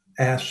 uh,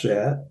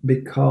 asset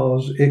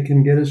because it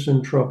can get us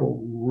in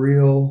trouble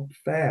real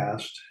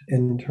fast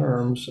in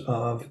terms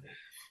of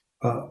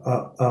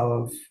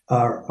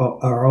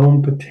our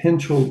own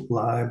potential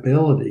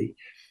liability.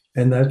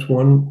 And that's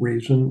one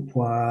reason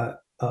why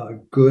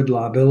good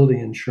liability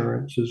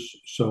insurance is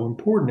so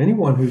important.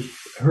 Anyone who's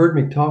heard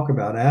me talk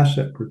about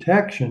asset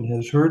protection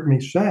has heard me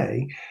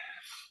say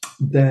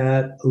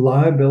that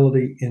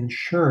liability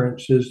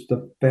insurance is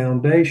the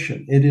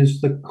foundation. It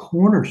is the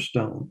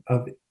cornerstone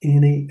of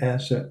any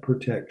asset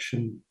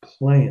protection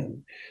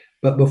plan.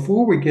 But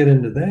before we get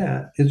into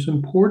that, it's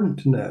important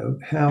to know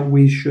how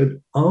we should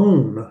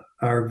own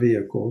our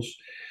vehicles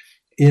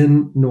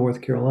in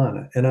North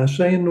Carolina. And I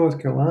say in North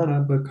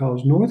Carolina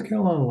because North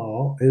Carolina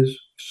law is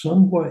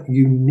somewhat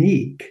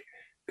unique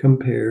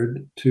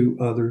compared to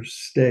other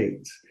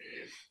states.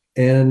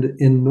 And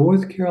in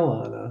North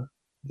Carolina,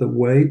 the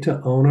way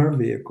to own our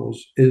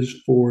vehicles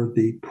is for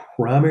the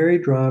primary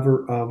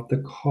driver of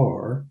the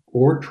car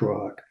or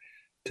truck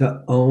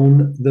to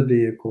own the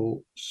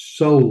vehicle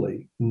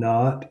solely,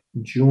 not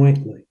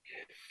jointly.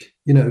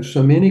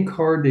 So many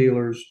car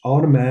dealers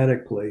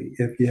automatically,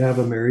 if you have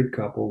a married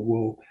couple,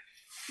 will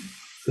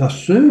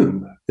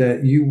assume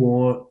that you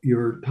want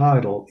your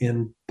title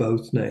in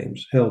both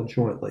names held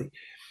jointly.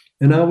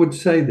 And I would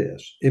say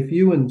this: if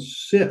you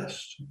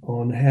insist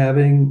on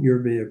having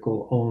your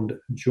vehicle owned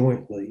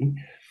jointly,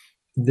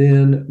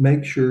 then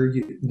make sure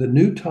the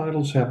new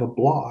titles have a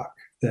block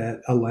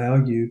that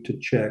allow you to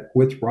check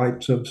with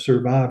rights of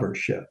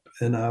survivorship.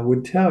 And I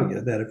would tell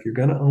you that if you're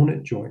going to own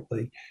it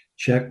jointly,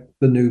 check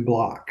the new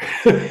block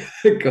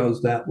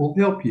because that will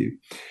help you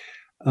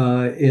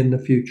in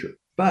the future.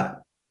 But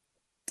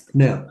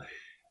now,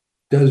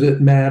 does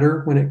it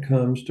matter when it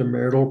comes to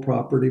marital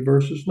property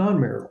versus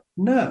non-marital?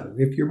 No.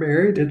 If you're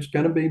married, it's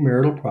going to be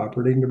marital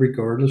property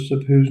regardless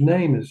of whose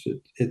name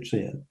it's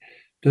in.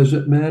 Does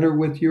it matter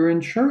with your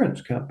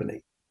insurance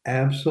company?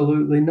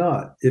 Absolutely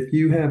not. If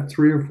you have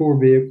 3 or 4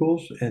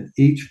 vehicles and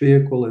each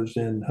vehicle is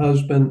in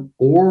husband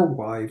or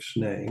wife's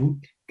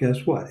name,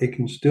 guess what? It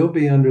can still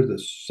be under the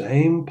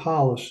same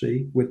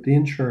policy with the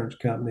insurance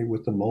company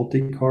with the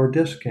multi-car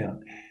discount.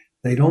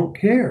 They don't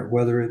care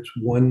whether it's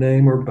one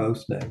name or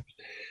both names.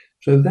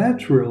 So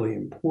that's really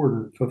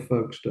important for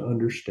folks to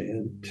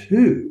understand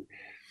too.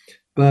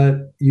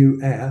 But you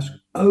ask,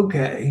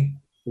 okay,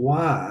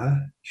 why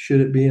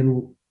should it be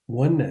in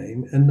one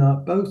name and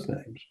not both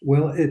names?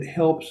 Well, it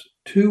helps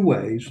 2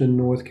 ways in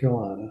North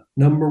Carolina.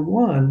 Number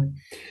one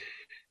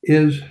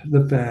is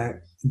the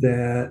fact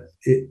that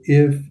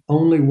if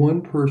only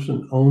one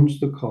person owns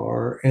the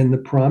car and the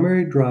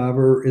primary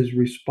driver is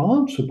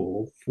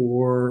responsible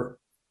for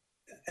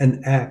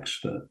an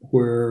accident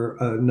where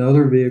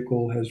another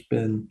vehicle has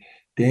been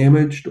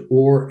damaged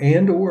or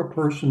a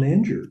person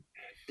injured,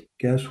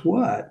 guess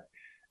what?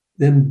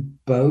 Then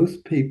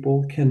both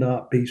people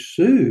cannot be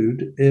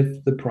sued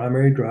if the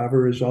primary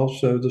driver is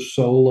also the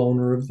sole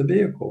owner of the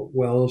vehicle.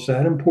 Well, is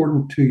that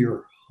important to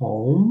your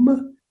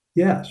home,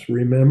 yes,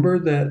 remember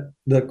that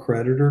the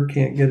creditor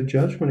can't get a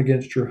judgment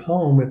against your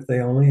home if they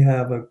only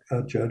have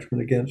a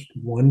judgment against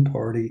one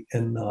party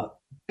and not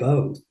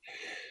both.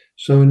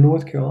 So in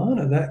North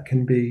Carolina, that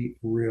can be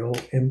real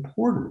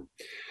important.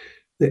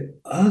 The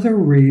other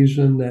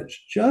reason that's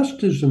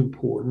just as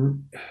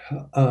important,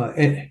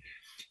 and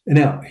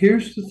now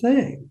here's the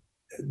thing.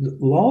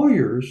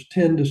 Lawyers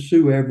tend to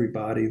sue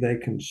everybody they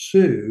can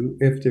sue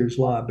if there's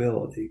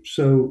liability.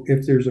 So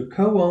if there's a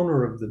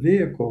co-owner of the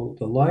vehicle,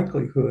 the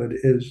likelihood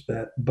is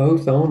that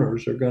both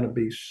owners are going to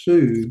be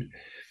sued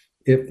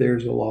if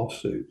there's a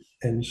lawsuit.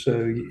 And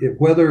so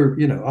whether,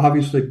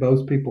 obviously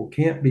both people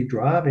can't be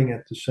driving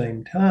at the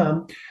same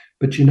time,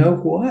 but you know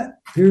what?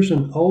 There's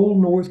an old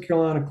North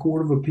Carolina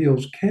Court of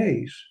Appeals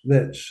case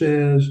that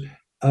says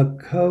a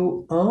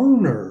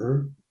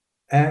co-owner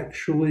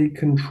actually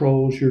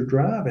controls your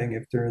driving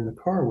if they're in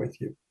the car with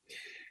you.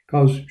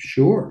 Because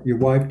sure, your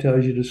wife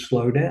tells you to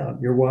slow down.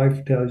 Your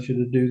wife tells you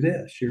to do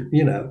this.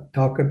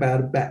 Talk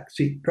about a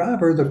backseat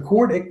driver. The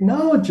court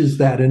acknowledges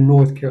that in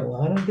North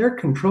Carolina. They're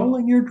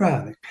controlling your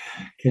driving.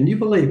 Can you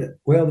believe it?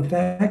 Well, the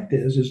fact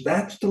is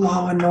that's the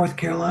law in North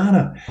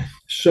Carolina.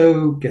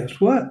 So guess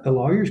what? The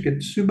lawyers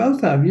get to sue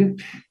both of you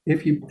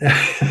if you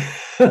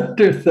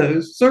under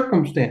those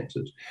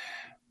circumstances.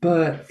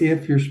 But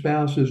if your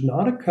spouse is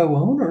not a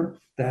co-owner,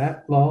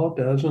 that law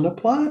doesn't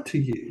apply to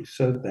you.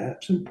 So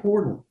that's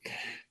important.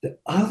 The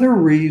other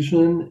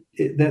reason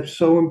that's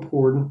so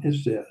important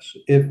is this.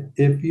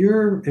 If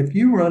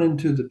you run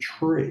into the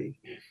tree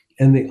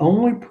and the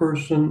only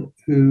person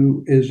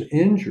who is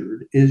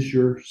injured is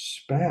your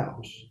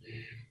spouse,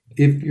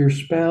 if your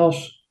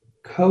spouse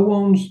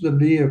co-owns the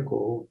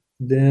vehicle,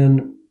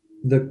 then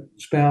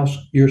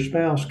your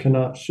spouse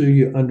cannot sue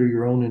you under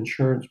your own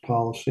insurance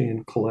policy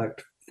and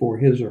collect for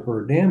his or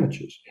her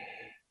damages.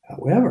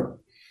 However,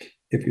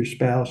 if your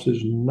spouse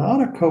is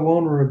not a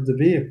co-owner of the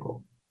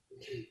vehicle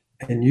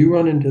and you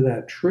run into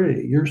that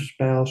tree, your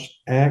spouse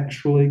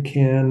actually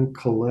can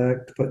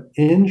collect for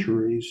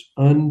injuries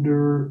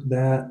under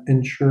that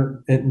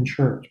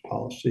insurance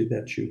policy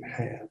that you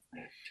have.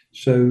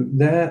 So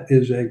that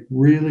is a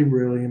really,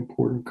 really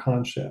important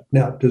concept.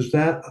 Now, does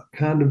that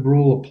kind of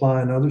rule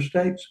apply in other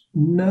states?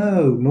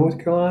 No,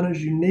 North Carolina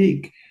is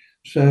unique.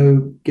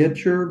 So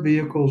get your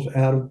vehicles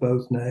out of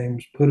both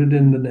names, put it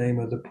in the name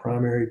of the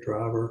primary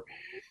driver,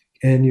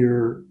 and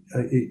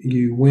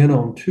you win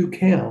on 2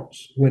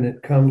 counts when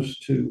it comes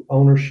to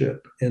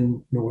ownership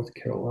in North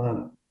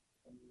Carolina.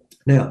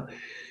 Now,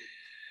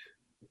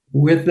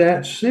 with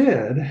that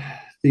said,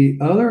 the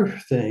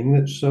other thing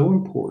that's so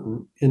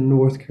important in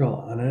North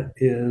Carolina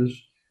is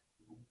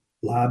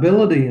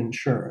liability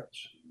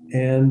insurance.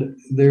 And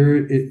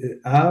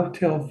I'll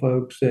tell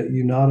folks that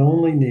you not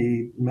only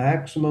need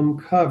maximum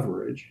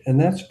coverage, and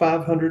that's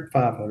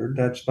 $500,000,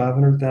 that's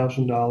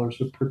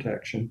 $500,000 of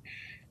protection.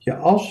 You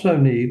also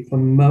need, for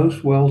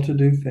most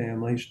well-to-do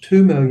families,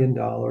 $2 million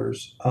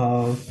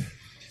of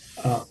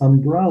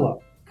umbrella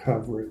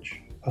coverage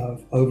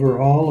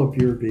over all of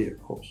your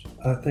vehicles.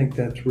 I think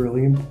that's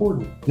really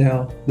important.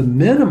 Now, the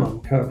minimum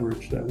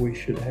coverage that we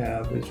should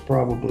have is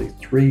probably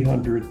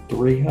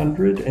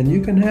 $300, and you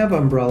can have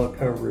umbrella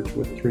coverage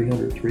with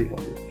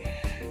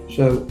 $300.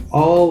 So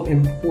all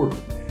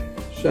important.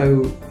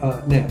 So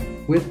now,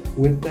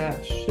 with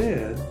that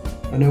said,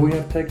 I know we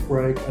have to take a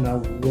break, and I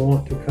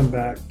want to come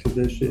back to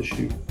this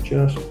issue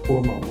just for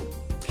a moment.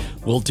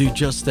 We'll do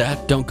just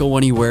that. Don't go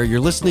anywhere. You're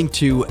listening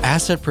to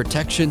Asset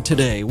Protection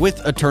Today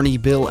with attorney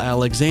Bill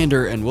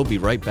Alexander, and we'll be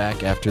right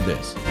back after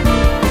this.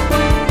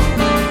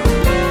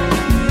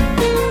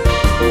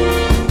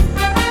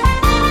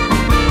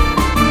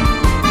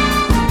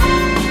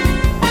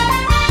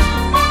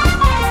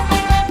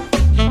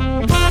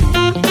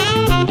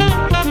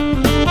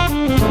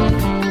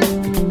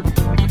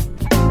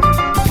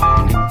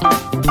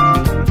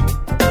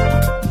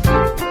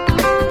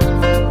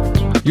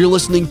 You're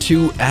listening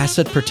to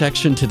Asset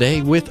Protection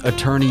Today with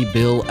attorney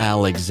Bill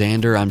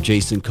Alexander. I'm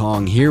Jason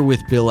Kong here with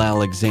Bill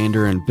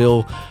Alexander. And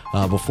Bill,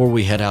 before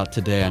we head out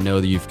today, I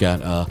know that you've got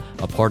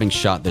a parting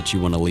shot that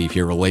you want to leave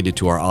here related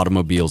to our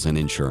automobiles and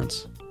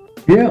insurance.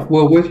 Yeah,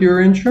 well, with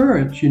your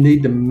insurance, you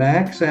need to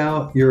max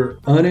out your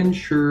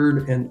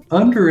uninsured and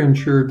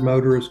underinsured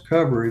motorist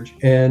coverage,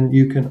 and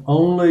you can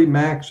only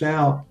max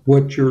out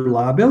what your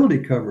liability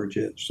coverage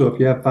is. So if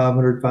you have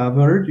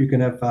 500, you can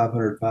have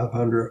 500,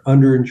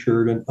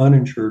 underinsured and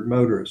uninsured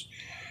motorists.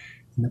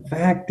 And the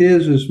fact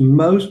is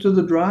most of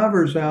the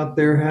drivers out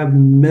there have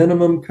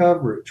minimum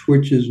coverage,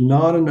 which is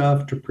not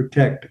enough to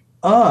protect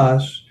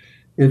us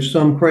if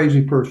some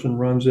crazy person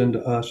runs into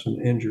us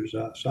and injures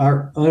us.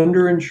 Our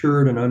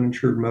underinsured and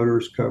uninsured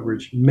motorist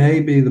coverage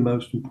may be the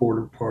most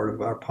important part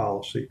of our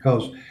policy,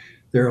 because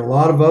there are a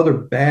lot of other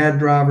bad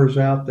drivers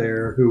out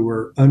there who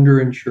are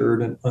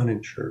underinsured and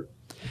uninsured.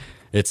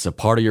 It's a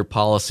part of your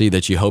policy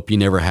that you hope you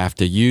never have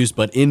to use,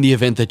 but in the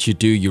event that you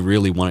do, you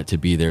really want it to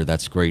be there.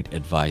 That's great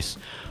advice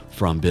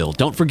from Bill.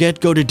 Don't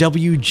forget, go to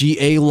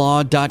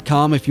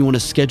WGAlaw.com if you want to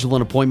schedule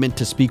an appointment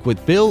to speak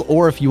with Bill,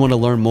 or if you want to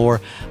learn more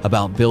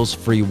about Bill's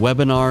free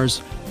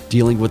webinars.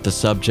 dealing with the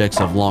subjects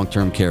of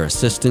long-term care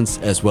assistance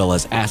as well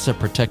as asset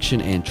protection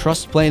and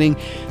trust planning.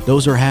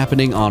 Those are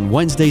happening on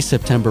Wednesday,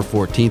 September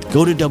 14th.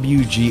 Go to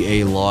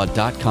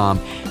WGAlaw.com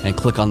and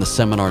click on the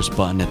seminars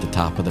button at the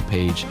top of the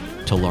page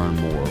to learn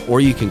more. Or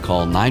you can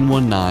call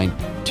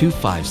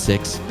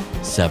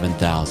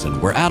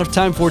 919-256-7000. We're out of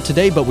time for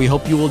today, but we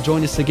hope you will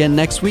join us again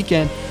next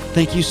weekend.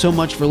 Thank you so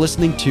much for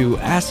listening to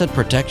Asset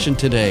Protection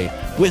Today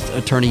with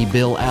Attorney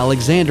Bill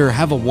Alexander.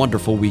 Have a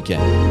wonderful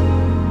weekend.